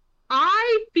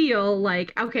 I feel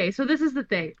like, so this is the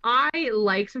thing. I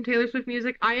like some Taylor Swift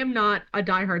music. I am not a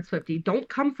diehard Swiftie. Don't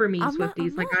come for me,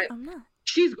 Swifties. I'm not.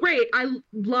 She's great. I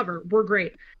love her. We're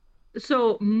great.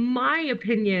 So my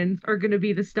opinions are going to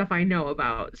be the stuff I know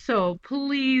about. So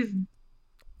please,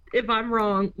 if I'm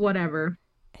wrong, whatever.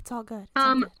 It's all good.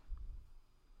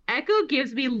 Echo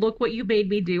gives me look what you made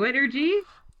me do energy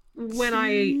when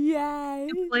I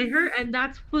play her. And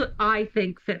that's what I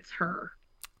think fits her.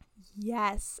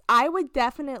 Yes, I would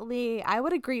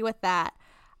agree with that.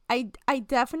 I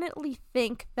definitely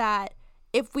think that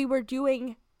if we were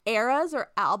doing eras or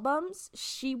albums,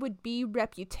 she would be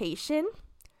Reputation.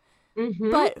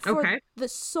 But for Okay. the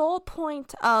sole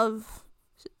point of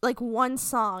like one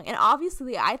song, and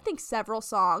obviously I think several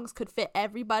songs could fit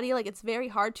everybody, like it's very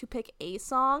hard to pick a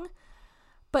song,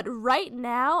 but right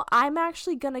now I'm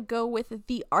actually gonna go with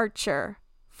The Archer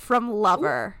from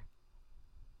Lover.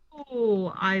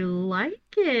 Oh, I like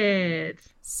it.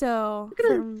 So Look at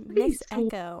for us, Miss switching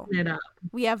Echo, it up.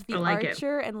 we have I The like it.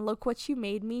 Archer and Look What You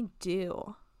Made Me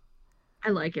Do. I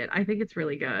like it. I think it's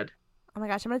really good. Oh my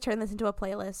gosh, I'm gonna turn this into a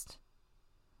playlist.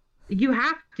 You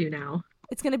have to now.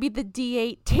 It's gonna be the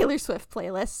D8 Taylor Swift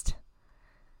playlist.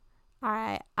 All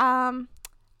right.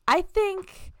 I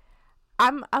think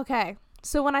I'm okay.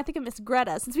 So when I think of Miss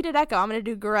Greta, since we did Echo, I'm gonna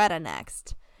do Greta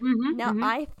next. Now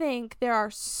I think there are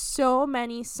so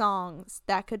many songs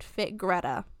that could fit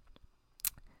Greta,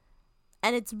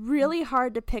 and it's really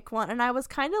hard to pick one. And I was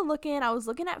kind of looking. I was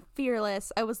looking at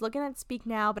Fearless. I was looking at Speak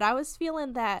Now, but I was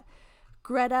feeling that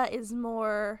Greta is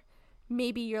more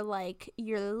maybe your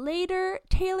later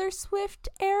Taylor Swift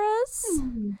eras.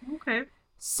 Okay.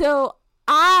 So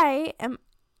I am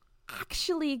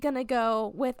actually gonna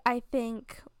go with, I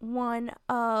think, one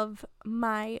of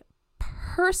my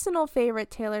personal favorite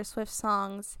Taylor Swift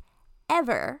songs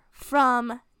ever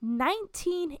from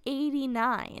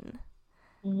 1989.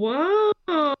 Whoa.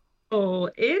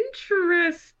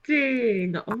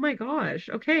 Interesting. Oh my gosh.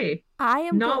 Okay.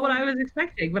 Not what I was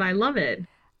expecting, but I love it.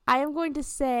 I am going to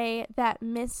say that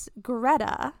Miss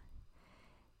Greta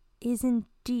is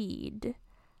indeed...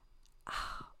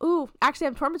 Ooh, actually,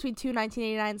 I'm torn between two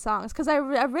 1989 songs, because I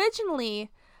originally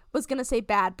was going to say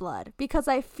Bad Blood, because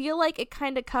I feel like it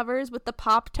kind of covers, with the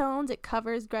pop tones, it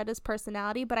covers Greta's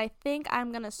personality, but I think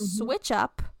I'm going to switch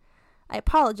up. I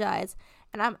apologize.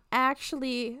 And I'm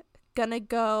actually going to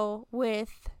go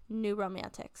with New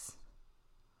Romantics.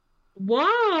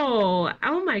 Whoa.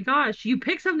 Oh my gosh. You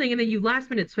pick something and then you last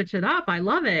minute switch it up. I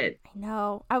love it. I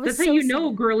know. I was That's so how you sad.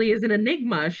 know Girly is an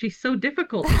enigma. She's so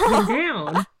difficult to pin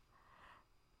down.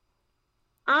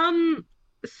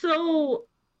 So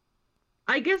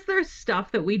I guess there's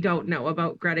stuff that we don't know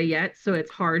about Greta yet, so it's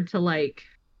hard to like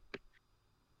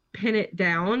pin it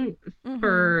down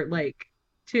for like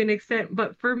to an extent.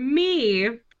 But for me,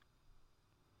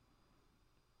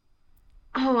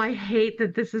 oh, I hate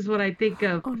that this is what I think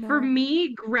of. Oh, no. For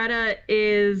me, Greta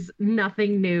is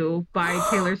Nothing New by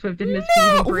Taylor Swift and Miss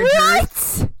No, Phoebe Bridgers.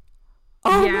 what?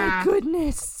 Oh Yeah. my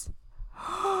goodness.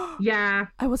 Yeah.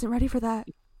 I wasn't ready for that.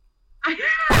 I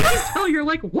can tell you're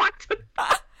like, what?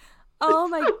 Oh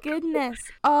my goodness.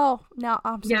 Oh, now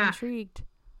I'm so Yeah. intrigued.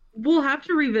 We'll have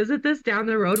to revisit this down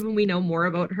the road when we know more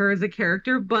about her as a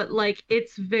character, but like it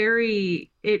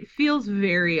feels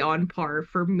very on par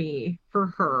for me, for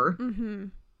her.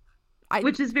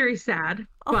 Which is very sad.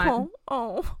 But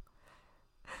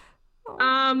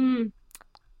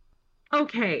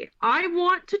okay, I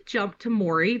want to jump to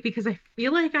Maury because I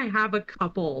feel like I have a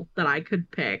couple that I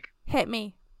could pick. Hit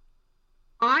me.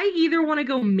 I either want to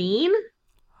go mean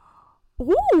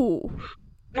Ooh.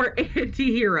 or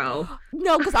anti-hero.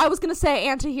 No, because I was going to say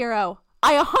anti-hero.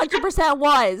 I 100%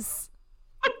 was.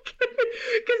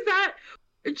 Because that,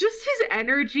 just his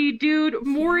energy, dude.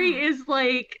 Maury is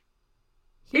like,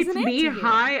 He's it's an me, anti-hero.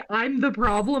 hi, I'm the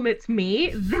problem, it's me.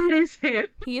 That is him.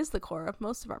 He is the core of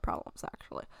most of our problems,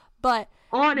 actually. But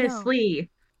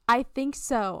honestly, no, I think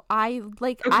so. I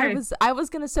was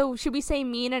going to, so should we say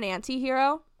mean and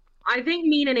anti-hero? I think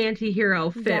mean and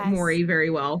anti-hero fit Maury very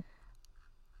well.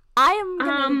 I am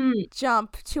going to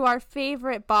jump to our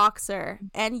favorite boxer,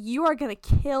 and you are going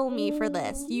to kill me for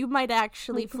this. You might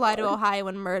actually fly to Ohio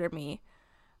and murder me.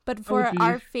 But for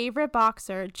our favorite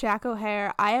boxer, Jack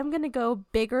O'Hare, I am going to go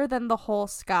Bigger Than the Whole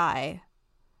Sky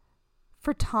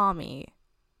for Tommy.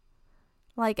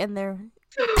 Like, and they're...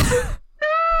 I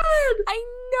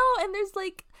know, and there's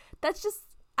like, that's just...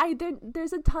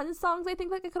 there's a ton of songs I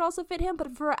think that could also fit him,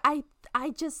 but for I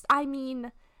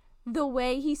mean, the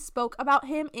way he spoke about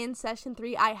him in session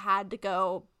 3, I had to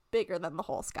go Bigger Than the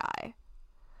Whole Sky.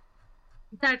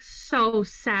 That's so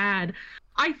sad.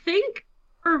 I think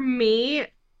for me,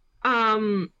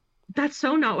 that's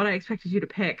so not what I expected you to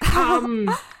pick.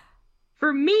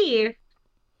 For me,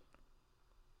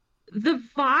 the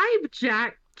vibe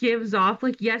Jack gives off,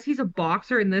 like, yes, he's a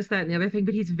boxer and this, that, and the other thing,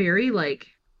 but he's very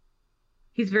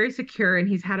secure and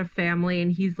he's had a family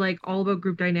and he's like all about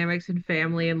group dynamics and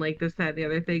family and like this, that, and the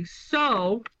other thing.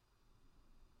 So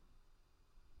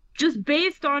just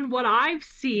based on what I've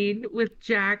seen with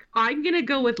Jack, I'm gonna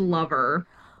go with Lover.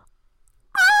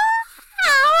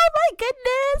 Oh my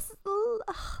goodness.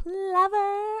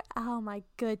 Lover. Oh my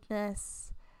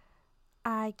goodness.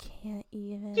 I can't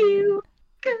even. You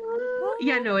go.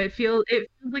 Yeah, no, it feels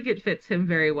like it fits him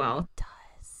very well. It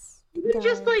does. It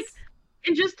Just like, does.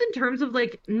 and just in terms of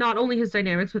like not only his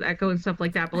dynamics with Echo and stuff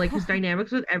like that, but like his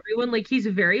dynamics with everyone, like he's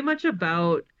very much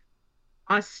about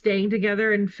us staying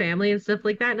together and family and stuff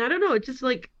like that. And I don't know, it just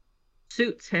like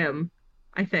suits him,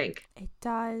 I think. It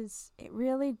does. It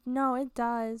really no, it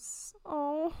does.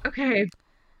 Oh. Okay.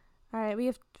 All right, we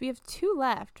have two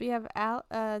left. We have not Al.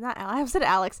 I said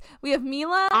Alex. We have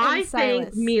Mila and I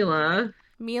Silas. think Mila.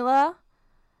 Mila.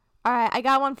 All right, I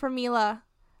got one for Mila.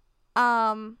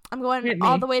 I'm going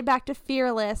all the way back to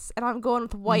Fearless, and I'm going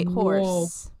with White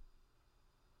Horse.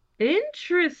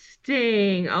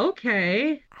 Interesting.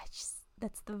 Okay.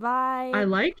 That's the vibe. I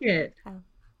like it.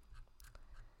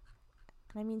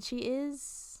 I mean,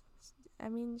 she's a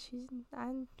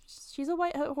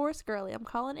White Horse girly. I'm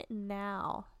calling it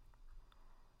now.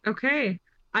 Okay.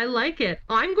 I like it.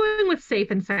 I'm going with Safe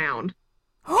and Sound.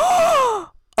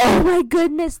 Oh my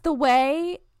goodness, the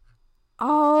way.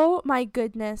 Oh my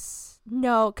goodness.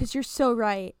 No, because you're so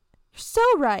right. You're so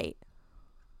right.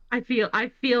 I feel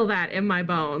that in my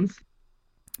bones.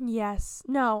 Yes.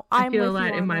 No, I feel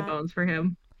that in my bones for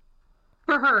him.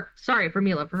 For her. Sorry, for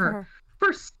Mila, for her.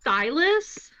 For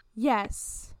Silas?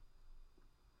 Yes.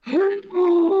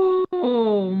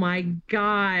 Oh my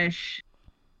gosh.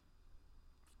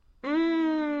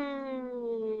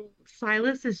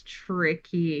 Silas is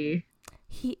tricky.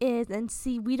 He is, and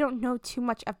see, we don't know too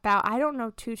much about. I don't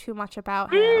know too much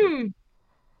about him.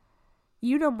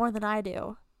 You know more than I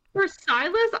do. For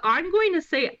Silas, I'm going to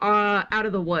say Out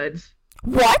of the Woods.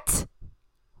 What?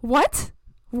 What?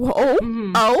 Whoa.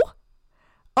 Mm-hmm. Oh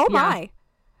yeah. My.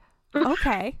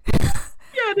 Okay.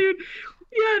 Yeah, dude.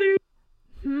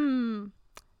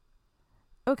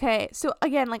 Okay, so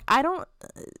again, like I don't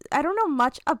know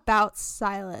much about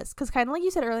Silas, because kind of like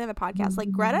you said earlier in the podcast,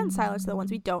 like Greta and Silas are the ones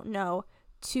we don't know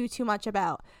too much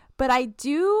about. But I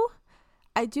do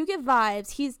get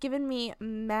vibes. He's given me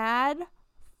mad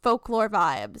folklore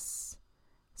vibes.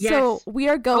 Yes. So we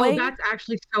are going. Oh, that's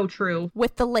actually so true.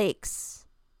 With the lakes.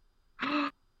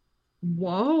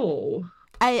 Whoa.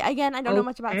 I don't know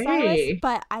much about Silas,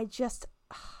 but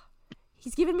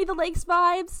he's giving me the lakes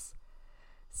vibes.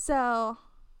 So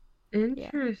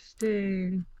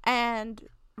interesting. Yeah. And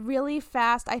really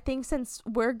fast, I think since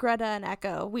we're Greta and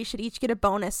Echo, we should each get a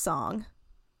bonus song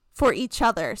for each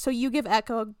other. So you give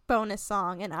Echo a bonus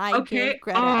song and I give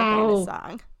Greta a bonus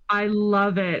song. I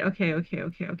love it. Okay. Because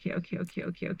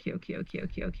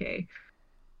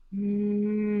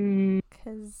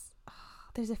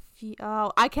there's a few.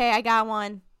 Oh, okay, I got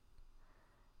one.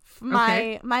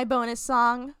 My bonus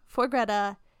song for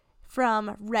Greta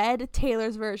from Red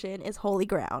Taylor's version is Holy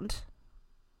Ground.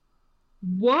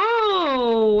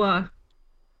 Whoa!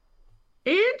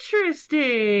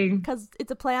 Interesting. Because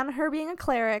it's a play on her being a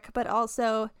cleric, but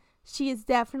also she is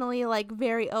definitely like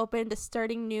very open to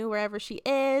starting new wherever she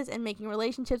is and making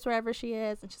relationships wherever she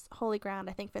is. And just Holy Ground,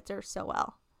 I think, fits her so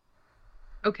well.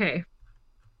 Okay.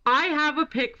 I have a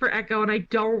pick for Echo, and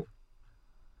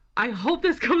I hope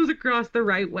this comes across the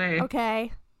right way.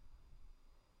 Okay.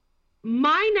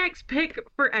 My next pick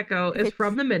for Echo is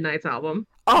from the Midnight's album.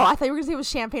 Oh, I thought you were going to say it was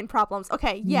Champagne Problems.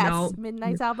 Okay, yes. No.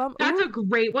 Midnight's album. That's a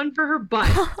great one for her, but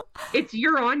it's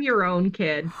You're on Your Own,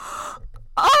 kid.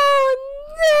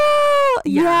 Oh,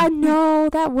 no. Yeah, no,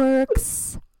 that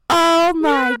works. Oh,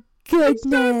 my goodness.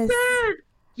 So sad.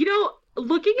 You know,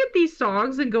 looking at these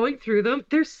songs and going through them,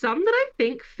 there's some that I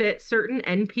think fit certain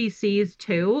NPCs,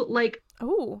 too. Like...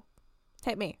 Oh,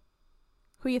 hit me.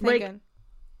 Who you thinking?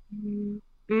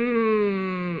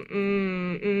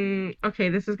 Okay,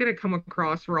 this is gonna come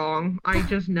across wrong. I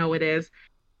just know it is.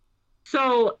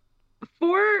 So,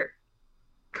 for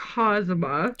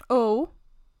Cosma. Oh.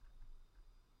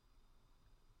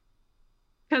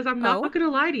 Because I'm not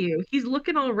gonna lie to you, he's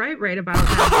looking all right about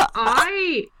now.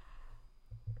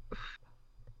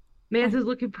 Mans is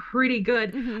looking pretty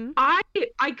good. Mm-hmm. I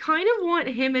kind of want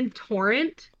him and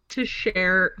Torrent to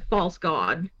share False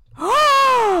God.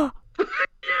 Oh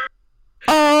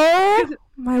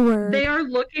my word. They are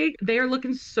looking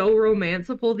so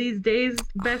romanceable these days,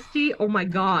 bestie. Oh my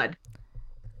god.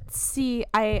 See,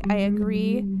 I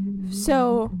agree.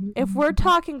 So if we're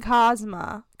talking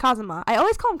Cosma, I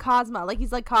always call him Cosma, like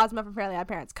he's like Cosma from Fairly Odd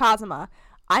Parents. Cosma.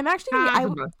 I'm actually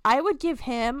I would give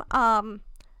him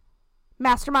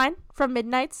Mastermind from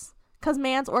Midnight's, because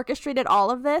Mans orchestrated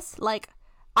all of this. Like,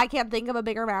 I can't think of a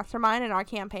bigger mastermind in our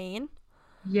campaign.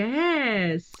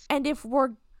 Yes. And if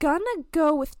we're gonna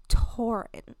go with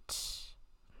Torrent, it's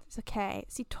okay.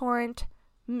 See, Torrent,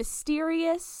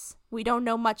 mysterious. We don't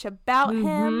know much about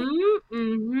him.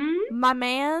 Mm-hmm. My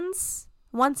mans,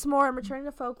 once more, I'm returning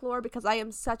to folklore because I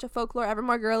am such a folklore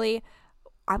Evermore girly.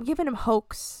 I'm giving him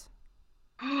Hoax.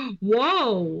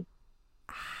 Whoa.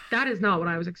 That is not what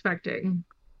I was expecting.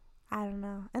 I don't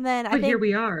know. And then but here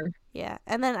we are. Yeah.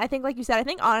 And then I think, like you said, I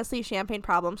think honestly Champagne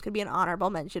Problems could be an honorable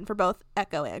mention for both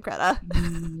Echo and Greta.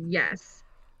 Yes.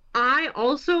 I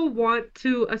also want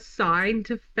to assign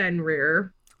to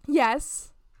Fenrir.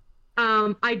 Yes.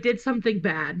 I Did Something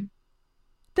Bad.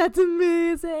 That's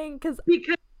amazing. Because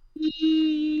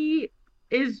he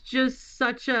is just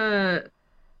such a...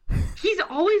 He's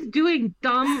always doing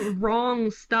dumb, wrong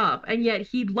stuff, and yet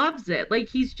he loves it. Like,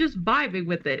 he's just vibing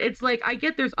with it. It's like, I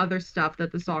get there's other stuff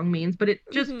that the song means, but it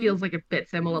just feels like it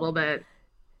fits him a little bit.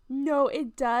 No,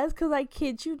 it does, because I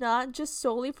kid you not, just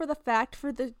solely for the fact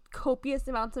for the copious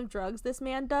amounts of drugs this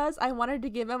man does, I wanted to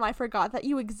give him I Forgot That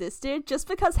You Existed, just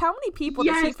because how many people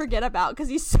does he forget about? Because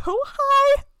he's so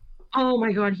high. Oh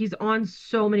my god, he's on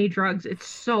so many drugs. It's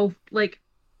so, like...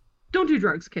 Don't do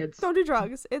drugs, kids. Don't do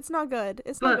drugs. It's not good.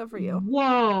 It's not good for you.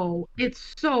 Whoa.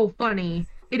 It's so funny.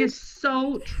 It is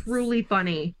so truly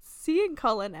funny. Seeing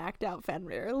Cullen act out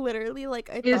Fenrir, literally, like,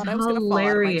 I thought I was going to fall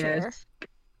out of my chair.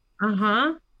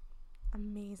 Uh-huh.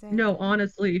 Amazing. No,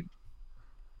 honestly.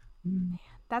 Man,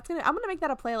 I'm going to make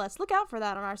that a playlist. Look out for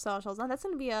that on our socials. That's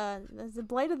going to be a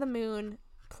Blight of the Moon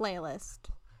playlist.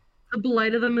 A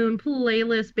Blight of the Moon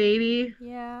playlist, baby.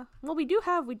 Yeah. Well, we do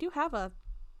have a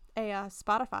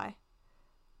Spotify.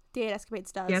 D8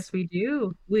 Escapades does. Yes, we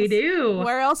do. We do.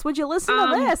 Where else would you listen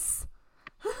to this?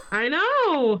 I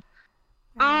know.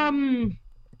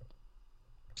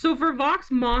 So for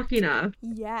Vox Machina.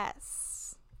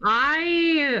 Yes. Are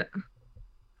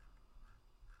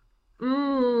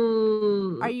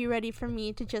you ready for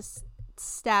me to just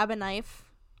stab a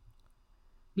knife?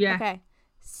 Yeah. Okay.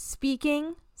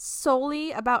 Speaking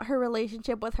solely about her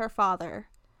relationship with her father,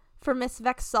 for Miss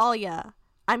Vexalia,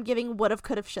 I'm giving would've,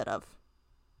 could've, should've.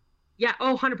 Yeah,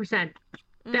 100%.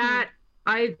 That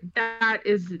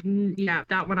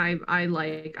one I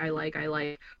like.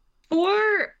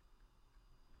 For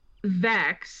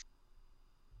Vex,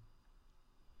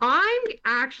 I'm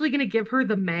actually gonna give her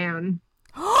The Man.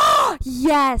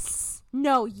 Yes.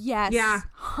 No, yes. Yeah.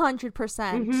 100%.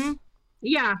 Mm-hmm.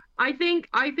 Yeah, I think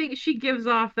she gives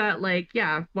off that, like,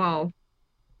 yeah, well,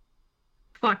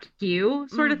 fuck you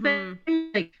sort of thing.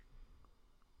 Like,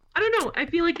 I don't know. I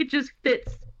feel like it just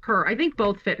fits her. I think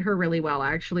both fit her really well,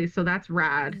 actually. So that's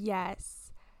rad.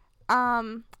 Yes.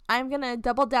 I'm gonna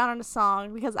double down on a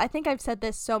song because I think I've said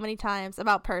this so many times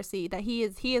about Percy that he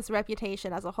is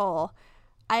Reputation as a whole.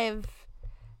 And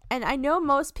I know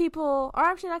most people are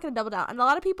actually not gonna double down. And a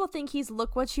lot of people think he's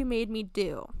Look What You Made Me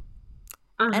Do.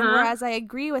 And whereas I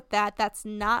agree with that, that's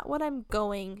not what I'm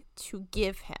going to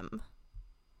give him.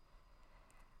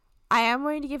 I am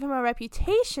going to give him a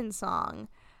Reputation song.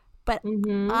 But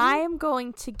I am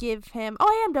going to give him... Oh,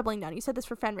 I am doubling down. You said this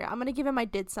for Fenrir. I'm going to give him I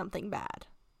Did Something Bad.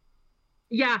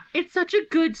 Yeah, it's such a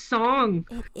good song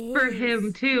for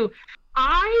him, too.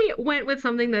 I went with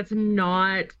something that's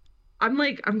not... I'm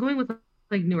going with,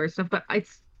 like, newer stuff, but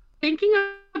it's thinking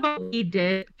about what he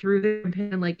did through the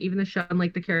campaign, like, even the show and,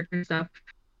 like, the character stuff.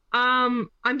 I'm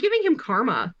giving him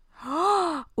Karma.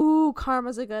 Ooh,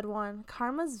 Karma's a good one.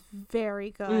 Karma's very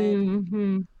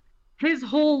good. His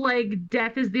whole, like,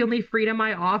 death is the only freedom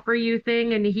I offer you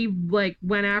thing, and he, like,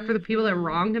 went after the people that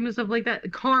wronged him and stuff like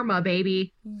that. Karma,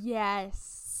 baby.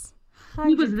 Yes. 100%.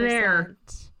 He was there.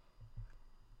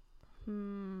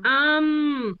 Who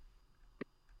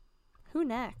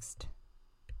next?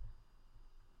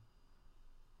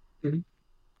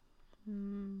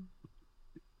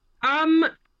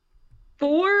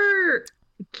 For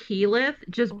Keyleth,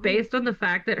 just based on the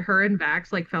fact that her and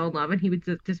Vax, like, fell in love and he would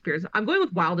disappear, I'm going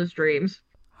with Wildest Dreams.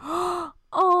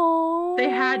 Oh. They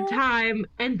had time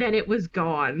and then it was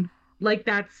gone. Like,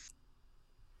 that's...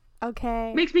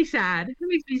 Okay. Makes me sad. It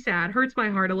makes me sad. Hurts my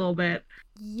heart a little bit.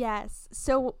 Yes.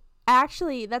 So,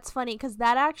 actually, that's funny, because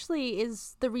that actually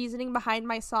is the reasoning behind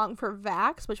my song for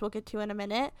Vax, which we'll get to in a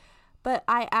minute. But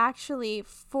I actually,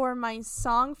 for my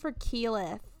song for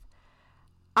Keyleth,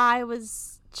 I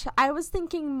was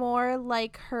thinking more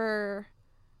like her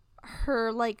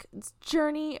like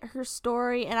journey, her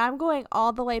story, and I'm going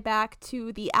all the way back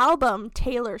to the album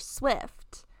Taylor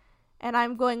Swift, and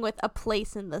I'm going with A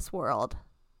Place in This World.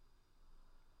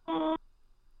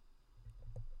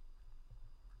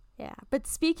 Yeah, but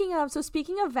speaking of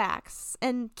Vax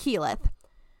and Keyleth,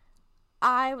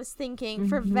 I was thinking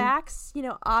for Vax, you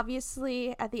know,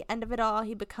 obviously at the end of it all,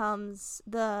 he becomes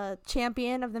the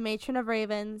champion of the Matron of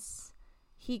Ravens.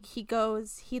 He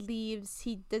goes, he leaves,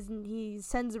 he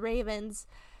sends ravens.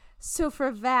 So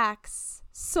for Vax,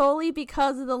 solely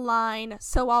because of the line,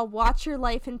 so I'll watch your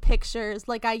life in pictures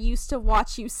like I used to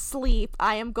watch you sleep,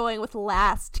 I am going with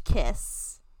Last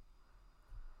Kiss.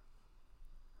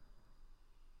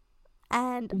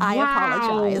 And I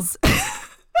apologize.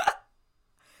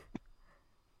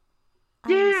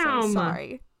 Damn. I'm so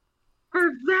sorry.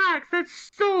 For Vax,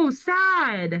 that's so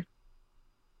sad.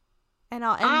 And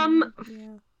yeah.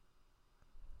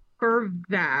 For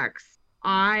Vax,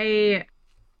 I'm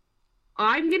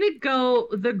gonna go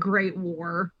the Great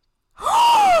War.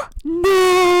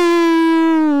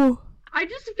 No. I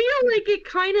just feel like it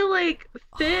kind of like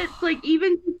fits, like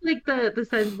even like the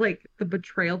sense like the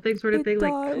betrayal thing sort of thing. Does.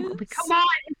 Like come on,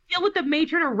 deal with the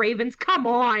matron of Ravens. Come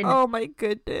on. Oh my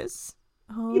goodness.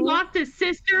 Oh. He lost his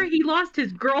sister. He lost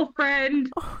his girlfriend.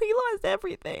 Oh, he lost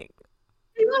everything.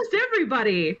 He lost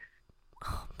everybody.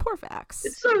 Oh, poor Vax.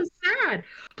 It's so sad.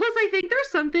 Plus, I think there's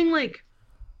something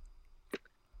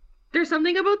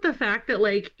about the fact that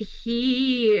like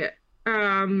he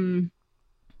I don't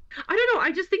know,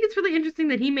 I just think it's really interesting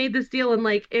that he made this deal and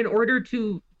like in order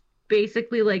to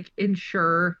basically like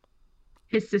ensure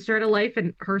his sister had a life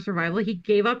and her survival, he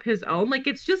gave up his own. Like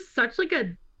it's just such like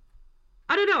a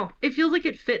I don't know. It feels like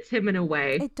it fits him in a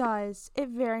way. It does. It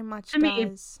very much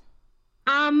does.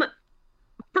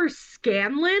 For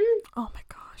Scanlan, oh my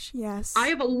gosh, yes. I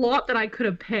have a lot that I could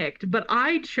have picked, but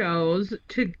I chose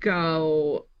to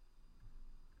go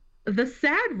the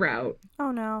sad route.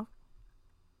 Oh no.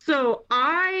 So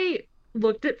I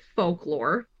looked at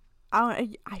folklore. Oh,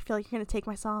 I feel like you're gonna take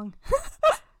my song.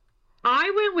 I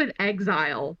went with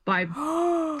Exile by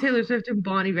Taylor Swift and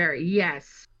Bon Iver.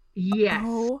 Yes. Yes.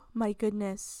 Oh my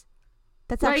goodness.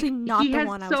 That's like, actually not the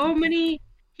one I was gonna pick.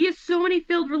 He has so many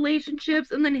failed relationships,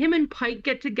 and then him and Pike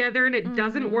get together and it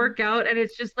doesn't work out, and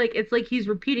it's just like he's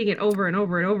repeating it over and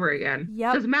over and over again.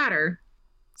 Yep. Doesn't matter.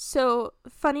 So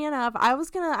funny enough, I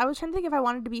was trying to think if I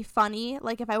wanted to be funny,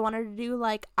 like if I wanted to do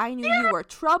like I Knew You Were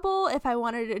Trouble, if I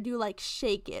wanted to do like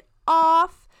Shake It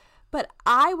Off, but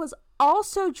I was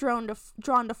also drawn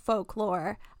to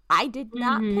folklore. I did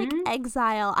not pick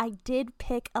Exile. I did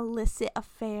pick Illicit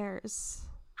Affairs.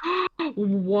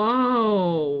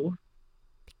 Whoa.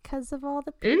 Because of all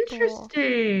the people.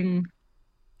 Interesting.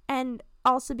 And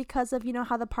also because of,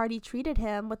 how the party treated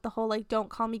him with the whole, like, don't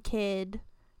call me kid,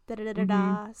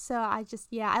 da-da-da-da-da. So I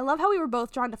just, I love how we were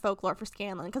both drawn to folklore for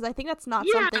Scanlan, because I think that's not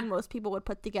something most people would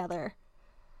put together.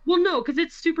 Well, no, because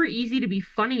it's super easy to be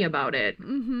funny about it.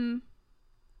 Mm-hmm.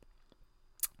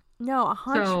 No,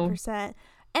 100%.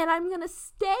 And I'm going to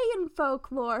stay in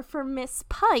folklore for Miss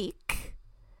Pike.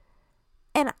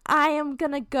 And I am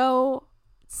going to go...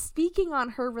 Speaking on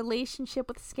her relationship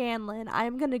with Scanlan,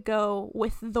 I'm gonna go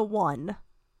with the one.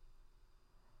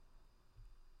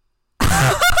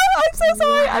 I'm so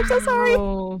sorry. I'm so sorry.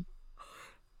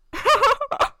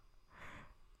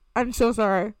 I'm so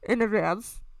sorry. In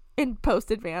advance. In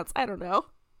post-advance. I don't know.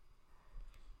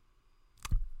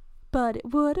 But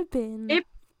it would have been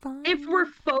fun. If we're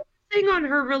focusing on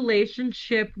her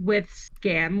relationship with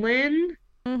Scanlan,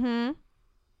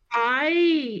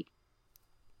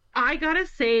 I gotta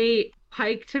say,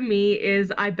 Pike to me is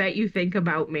I Bet You Think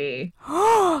About Me.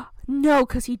 No,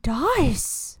 because he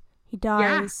dies. He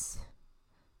dies.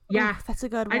 Yeah. Ooh, that's a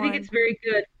good one. I think it's very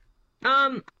good.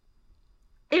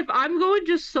 If I'm going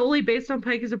just solely based on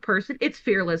Pike as a person, it's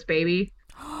Fearless, baby.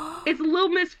 It's Little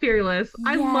Miss Fearless. Yes.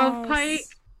 I love Pike.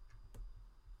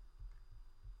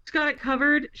 She's got it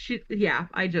covered.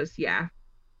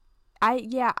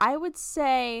 I would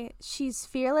say she's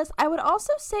fearless. I would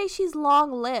also say she's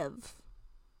long-lived.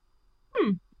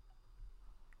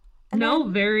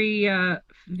 Very,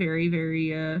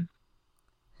 very,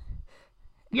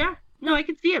 yeah. No, I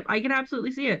can see it. I can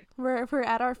absolutely see it. We're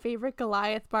at our favorite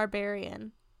Goliath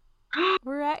barbarian.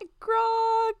 We're at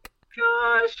Grog.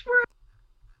 Gosh, we're at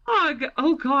Grog.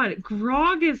 Oh, God.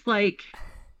 Grog is like...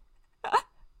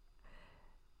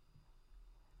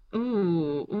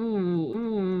 Ooh,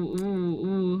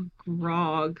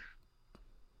 Grog.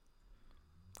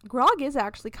 Grog is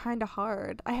actually kind of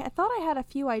hard. I thought I had a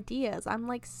few ideas. I'm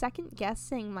like second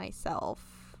guessing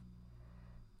myself.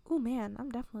 Oh man,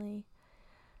 I'm definitely.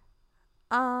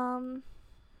 Oh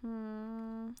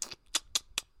man.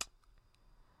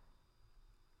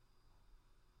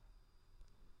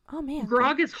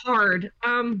 Grog is hard.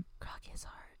 Grog is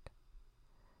hard.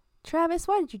 Travis,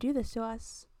 why did you do this to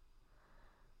us?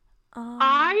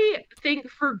 I think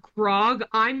for Grog,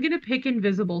 I'm gonna pick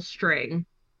Invisible String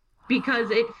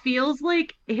because it feels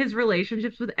like his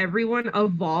relationships with everyone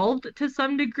evolved to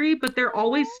some degree, but they're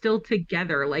always still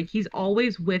together. Like he's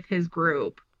always with his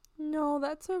group. No,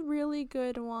 that's a really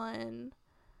good one.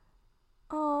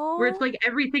 Oh. Where it's like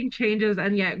everything changes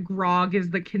and yet Grog is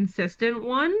the consistent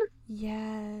one.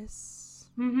 Yes.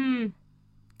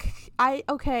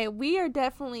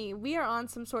 we are on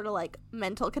some sort of like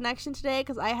mental connection today,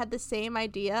 because I had the same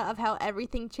idea of how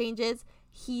everything changes.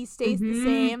 He stays the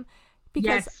same,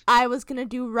 because I was gonna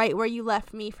do Right Where You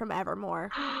Left Me from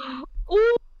Evermore.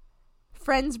 Ooh,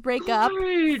 Friends break up,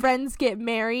 friends get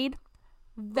married.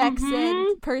 Vex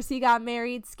and Percy got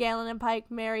married, Scanlan and Pike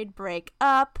married, break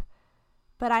up,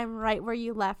 but I'm right where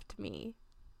you left me.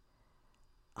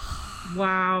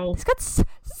 Wow. This got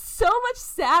so much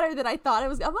sadder than I thought it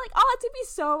was. I'm like, oh, it's gonna be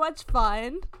so much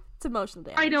fun. It's emotional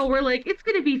damage. I know, we're like, it's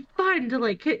gonna be fun to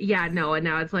like, yeah, no, and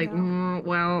now it's like,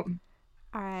 well.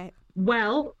 All right.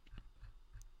 Well.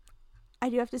 I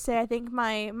do have to say, I think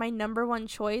my number one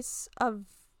choice of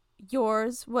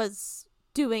yours was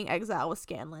doing Exile with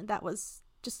Scanlan. That was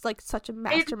just like such a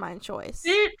mastermind choice.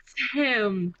 It's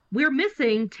him. We're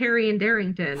missing Taryon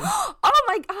Darrington. Oh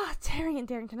my god, Taryon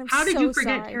Darrington. How did you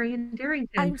forget Taryon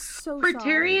Darrington? I'm so sorry. For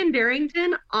Taryon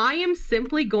Darrington, I am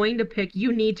simply going to pick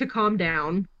You Need to Calm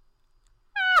Down.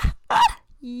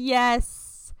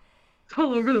 Yes. It's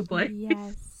all over the place.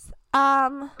 Yes.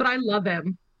 But I love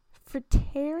him. For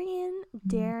Taryon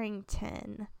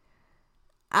Darrington,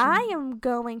 I am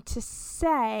going to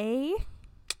say...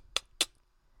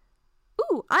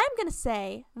 Ooh, I'm going to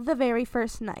say The Very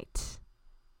First Night.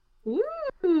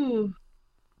 Ooh.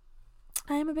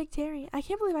 I am a big Taryon. I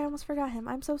can't believe I almost forgot him.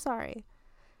 I'm so sorry.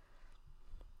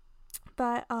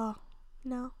 But, oh,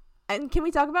 no. And can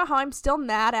we talk about how I'm still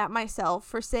mad at myself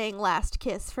for saying Last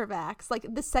Kiss for Vax? Like,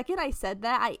 the second I said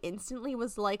that, I instantly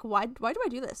was like, why do I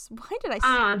do this? Why did I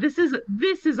say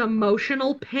this is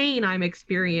emotional pain I'm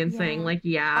experiencing. Yeah. Like,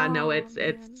 yeah, no, it's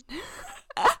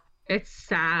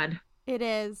sad. It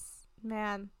is,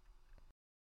 man.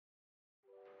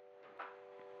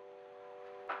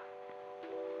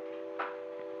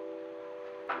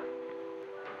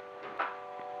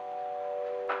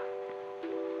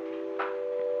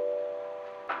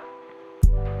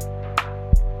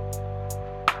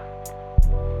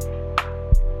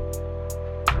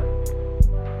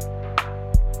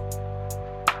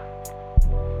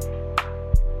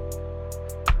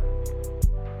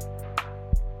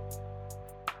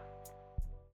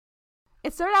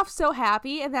 It started off so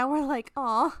happy, and now we're like,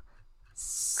 aw.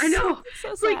 I know.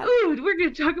 So it's sad. like, ooh, we're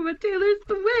going to talk about Taylor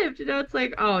Swift. You know, it's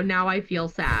like, oh, now I feel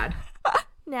sad.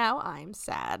 Now I'm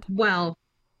sad. Well,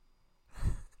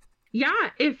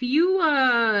 yeah, if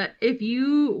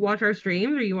you watch our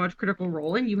streams or you watch Critical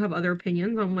Role and you have other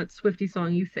opinions on what Swiftie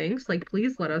song you think, like,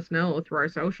 please let us know through our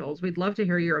socials. We'd love to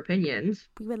hear your opinions.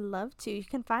 We would love to. You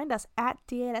can find us at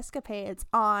D8 Escapades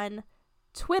on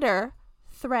Twitter,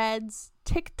 Threads,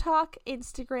 TikTok,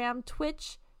 Instagram,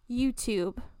 Twitch,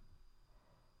 YouTube.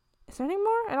 Is there any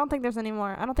more? I don't think there's any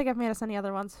more. I don't think I've made us any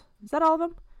other ones. Is that all of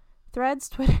them? Threads,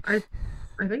 Twitter? I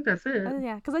think that's it.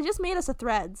 Yeah, because I just made us a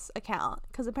Threads account.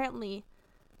 Because apparently,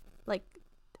 like,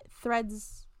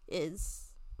 Threads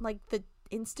is, like, the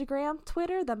Instagram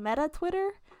Twitter, the meta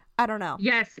Twitter. I don't know.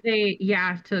 Yes,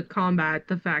 to combat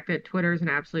the fact that Twitter's an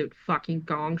absolute fucking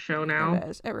gong show now. It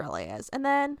is. It really is. And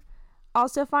then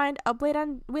also find Blight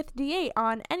with D8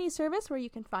 on any service where you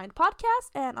can find podcasts,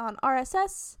 and on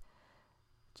RSS.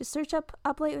 Just search up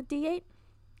Blight with D8,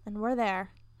 and we're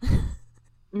there.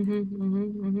 Right.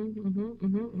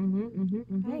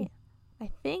 I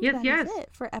think that is it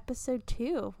for episode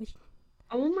 2.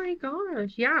 Oh my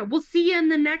gosh. Yeah. We'll see you in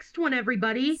the next one,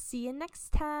 everybody. See you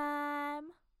next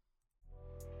time.